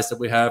APIs that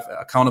we have,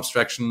 account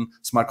abstraction,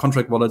 smart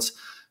contract wallets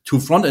to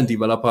front-end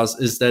developers,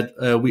 is that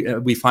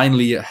we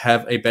finally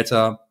have a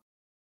better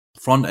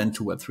front end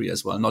to Web3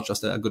 as well, not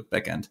just a good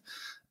back end.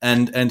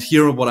 And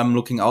here, what I'm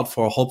looking out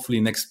for, hopefully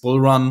next bull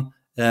run,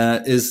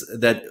 is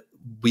that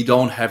we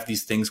don't have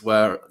these things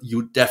where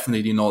you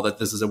definitely know that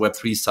this is a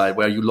Web3 site,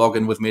 where you log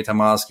in with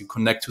MetaMask, you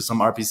connect to some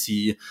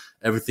RPC,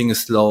 everything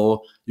is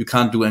slow, you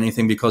can't do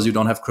anything because you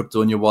don't have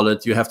crypto in your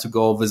wallet. You have to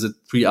go visit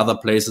 3 other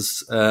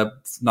places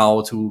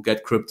now to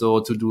get crypto,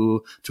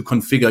 to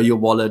configure your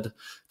wallet,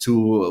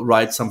 to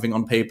write something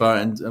on paper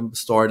and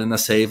store it in a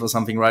safe or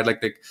something, right?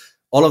 Like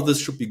all of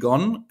this should be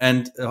gone.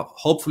 And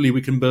hopefully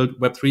we can build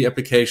Web3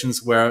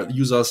 applications where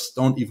users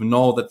don't even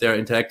know that they're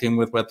interacting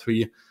with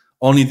Web3.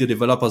 Only the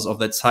developers of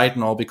that site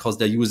know, because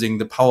they're using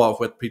the power of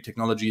Web3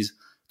 technologies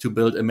to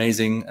build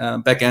amazing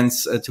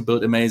backends, to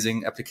build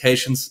amazing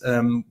applications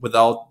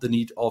without the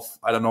need of,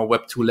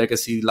 Web2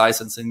 legacy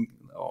licensing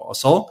or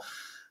so.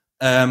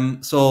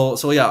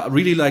 So yeah,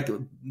 really, like,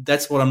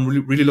 that's what I'm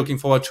really looking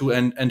forward to.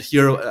 And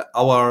here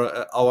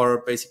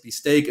our basically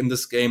stake in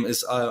this game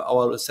is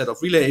our set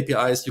of Relay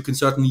APIs. You can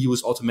certainly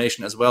use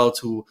automation as well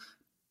to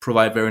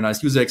provide very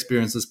nice user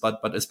experiences, but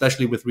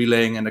especially with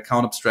relaying and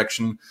account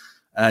abstraction,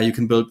 you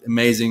can build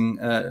amazing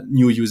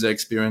new user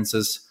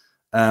experiences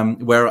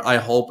where I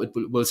hope it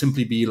will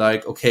simply be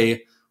like,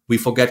 okay, we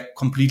forget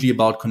completely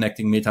about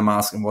connecting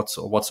MetaMask and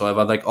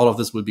whatsoever. Like, all of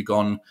this will be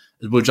gone.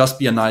 It will just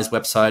be a nice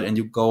website, and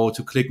you go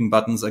to clicking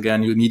buttons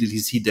again, you immediately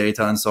see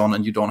data and so on,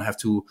 and you don't have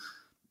to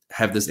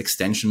have this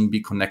extension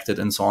be connected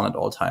and so on at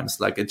all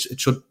times. Like, it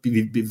should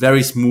be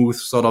very smooth,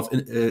 sort of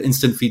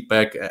instant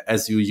feedback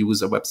as you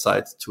use a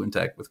website to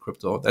interact with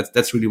crypto.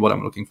 That's really what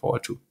I'm looking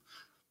forward to.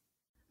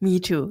 Me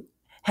too.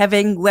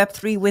 Having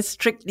Web3 with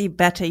strictly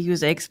better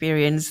user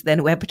experience than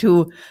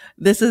Web2,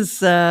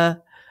 those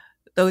are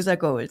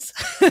goals.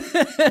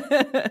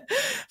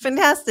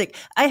 Fantastic.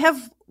 I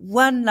have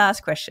one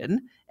last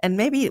question, and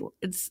maybe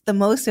it's the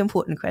most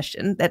important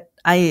question that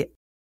I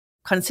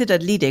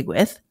considered leading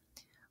with.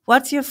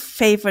 What's your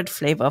favorite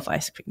flavor of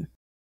ice cream?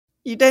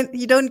 You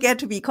don't get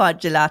to be called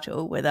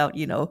gelato without,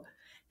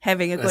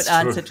 having a good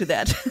answer to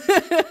that.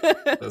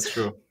 That's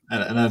true.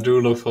 And I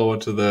do look forward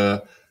to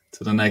the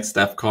next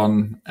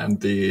DevCon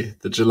and the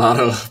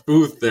gelato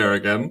booth there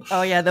again.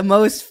 Oh yeah,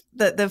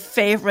 the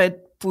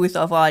favorite booth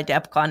of all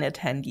DevCon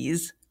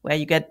attendees, where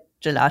you get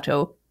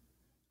gelato.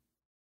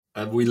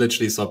 We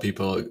literally saw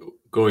people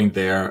going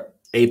there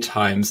 8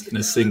 times in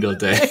a single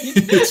day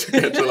to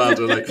get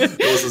gelato. Like,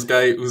 there was this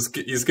guy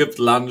he skipped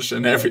lunch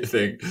and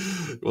everything.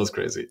 It was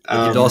crazy. He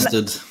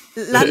dusted.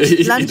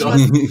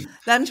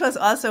 Lunch was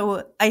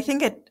also, I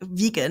think,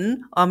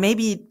 vegan or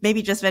maybe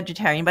just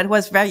vegetarian, but it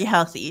was very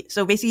healthy.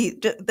 So basically,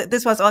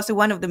 this was also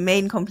one of the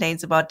main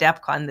complaints about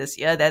DevCon this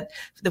year, that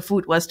the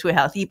food was too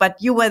healthy. But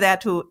you were there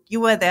to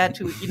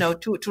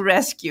to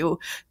rescue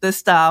the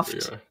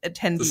starved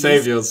attendees, the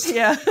saviors.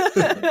 Yeah.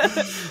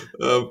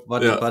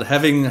 But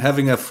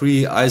having a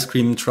free ice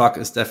cream truck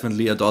is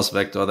definitely a DOS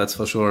vector. That's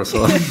for sure.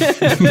 So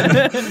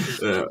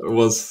it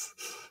was.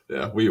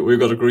 Yeah, we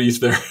got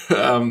agreed there.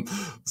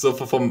 So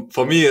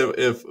for me,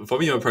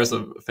 my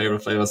personal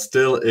favorite flavor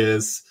still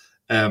is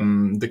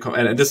and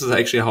this is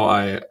actually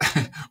how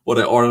what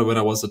I ordered when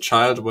I was a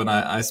child. When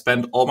I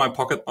spent all my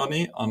pocket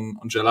money on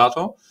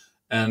gelato,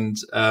 and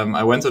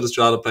I went to this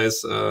gelato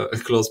place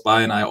close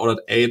by, and I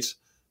ordered 8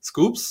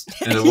 scoops,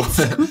 and I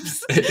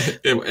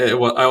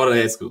ordered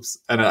 8 scoops,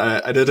 and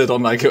I did it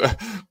on like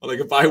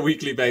a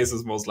bi-weekly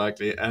basis, most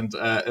likely, and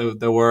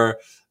there were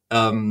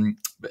a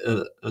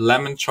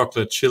lemon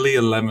chocolate chili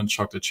and lemon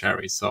chocolate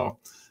cherry. So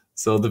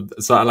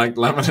I like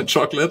lemon and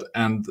chocolate,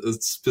 and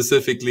it's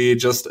specifically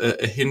just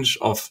a hinge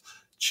of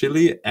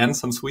chili and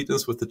some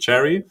sweetness with the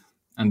cherry.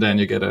 and then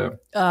you get a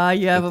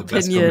you have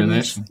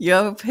opinions. You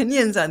have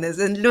opinions on this.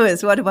 And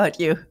Louis, what about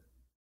you?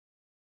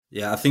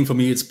 Yeah, I think for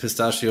me it's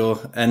pistachio.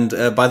 And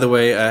by the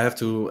way, I have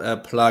to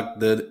plug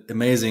the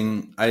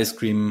amazing ice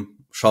cream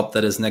shop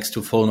that is next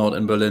to Vollnote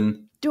in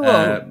Berlin.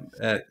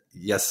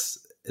 Yes,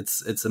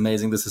 it's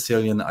amazing, the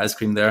Sicilian ice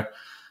cream there.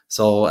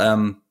 So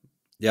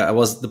it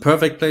was the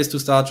perfect place to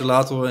start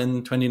gelato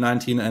in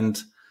 2019 and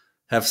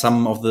have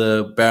some of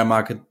the bear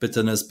market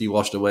bitterness be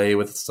washed away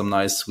with some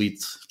nice sweet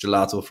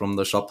gelato from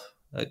the shop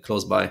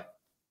close by.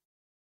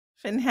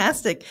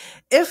 Fantastic.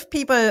 If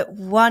people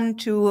want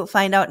to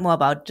find out more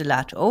about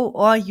gelato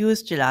or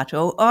use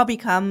gelato or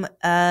become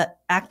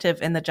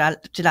active in the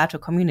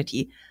gelato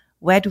community,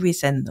 where do we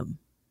send them?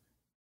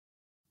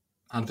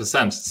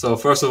 100%. So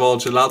first of all,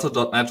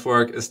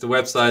 gelato.network is the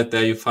website.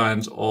 There you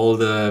find all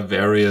the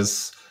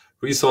various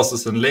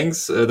resources and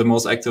links. The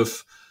most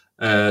active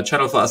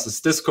channel for us is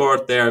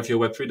Discord. There, if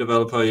you're a Web3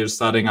 developer, you're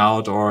starting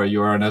out, or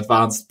you're an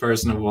advanced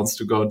person who wants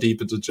to go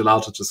deep into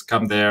gelato, just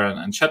come there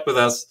and chat with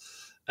us.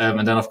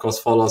 And then, of course,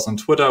 follow us on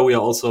Twitter. We are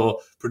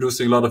also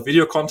producing a lot of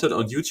video content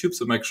on YouTube,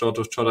 so make sure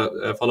to try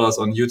to follow us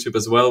on YouTube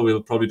as well.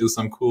 We'll probably do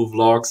some cool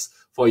vlogs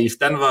for ETH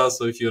Denver.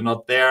 So if you're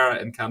not there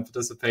and can't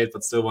participate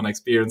but still want to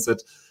experience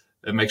it,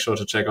 make sure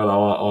to check out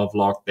our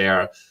vlog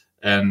there.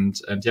 And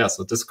yeah,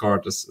 so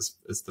Discord is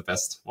the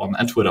best one,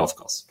 and Twitter, of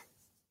course.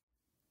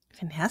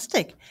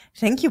 Fantastic.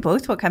 Thank you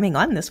both for coming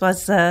on. This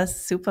was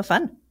super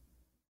fun.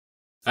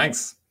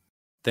 Thanks.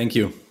 Thank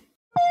you.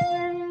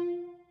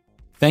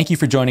 Thank you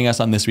for joining us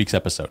on this week's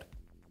episode.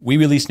 We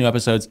release new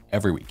episodes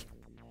every week.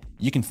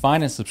 You can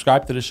find and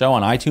subscribe to the show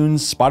on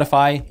iTunes,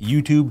 Spotify,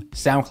 YouTube,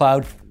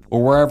 SoundCloud,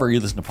 or wherever you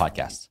listen to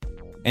podcasts.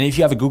 And if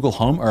you have a Google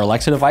Home or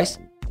Alexa device,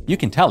 you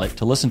can tell it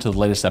to listen to the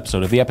latest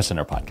episode of the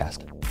Epicenter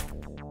podcast.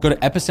 Go to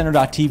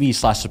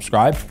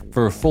epicenter.tv/subscribe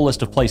for a full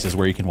list of places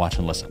where you can watch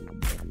and listen.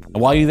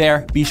 And while you're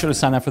there, be sure to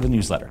sign up for the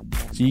newsletter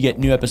so you get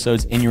new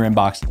episodes in your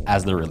inbox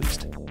as they're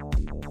released.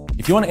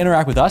 If you want to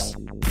interact with us,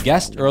 the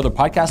guests, or other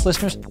podcast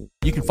listeners,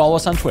 you can follow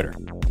us on Twitter.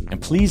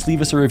 And please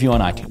leave us a review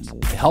on iTunes.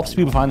 It helps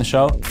people find the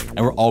show, and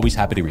we're always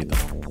happy to read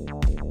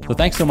them. So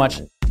thanks so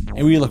much,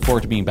 and we look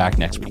forward to being back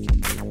next week.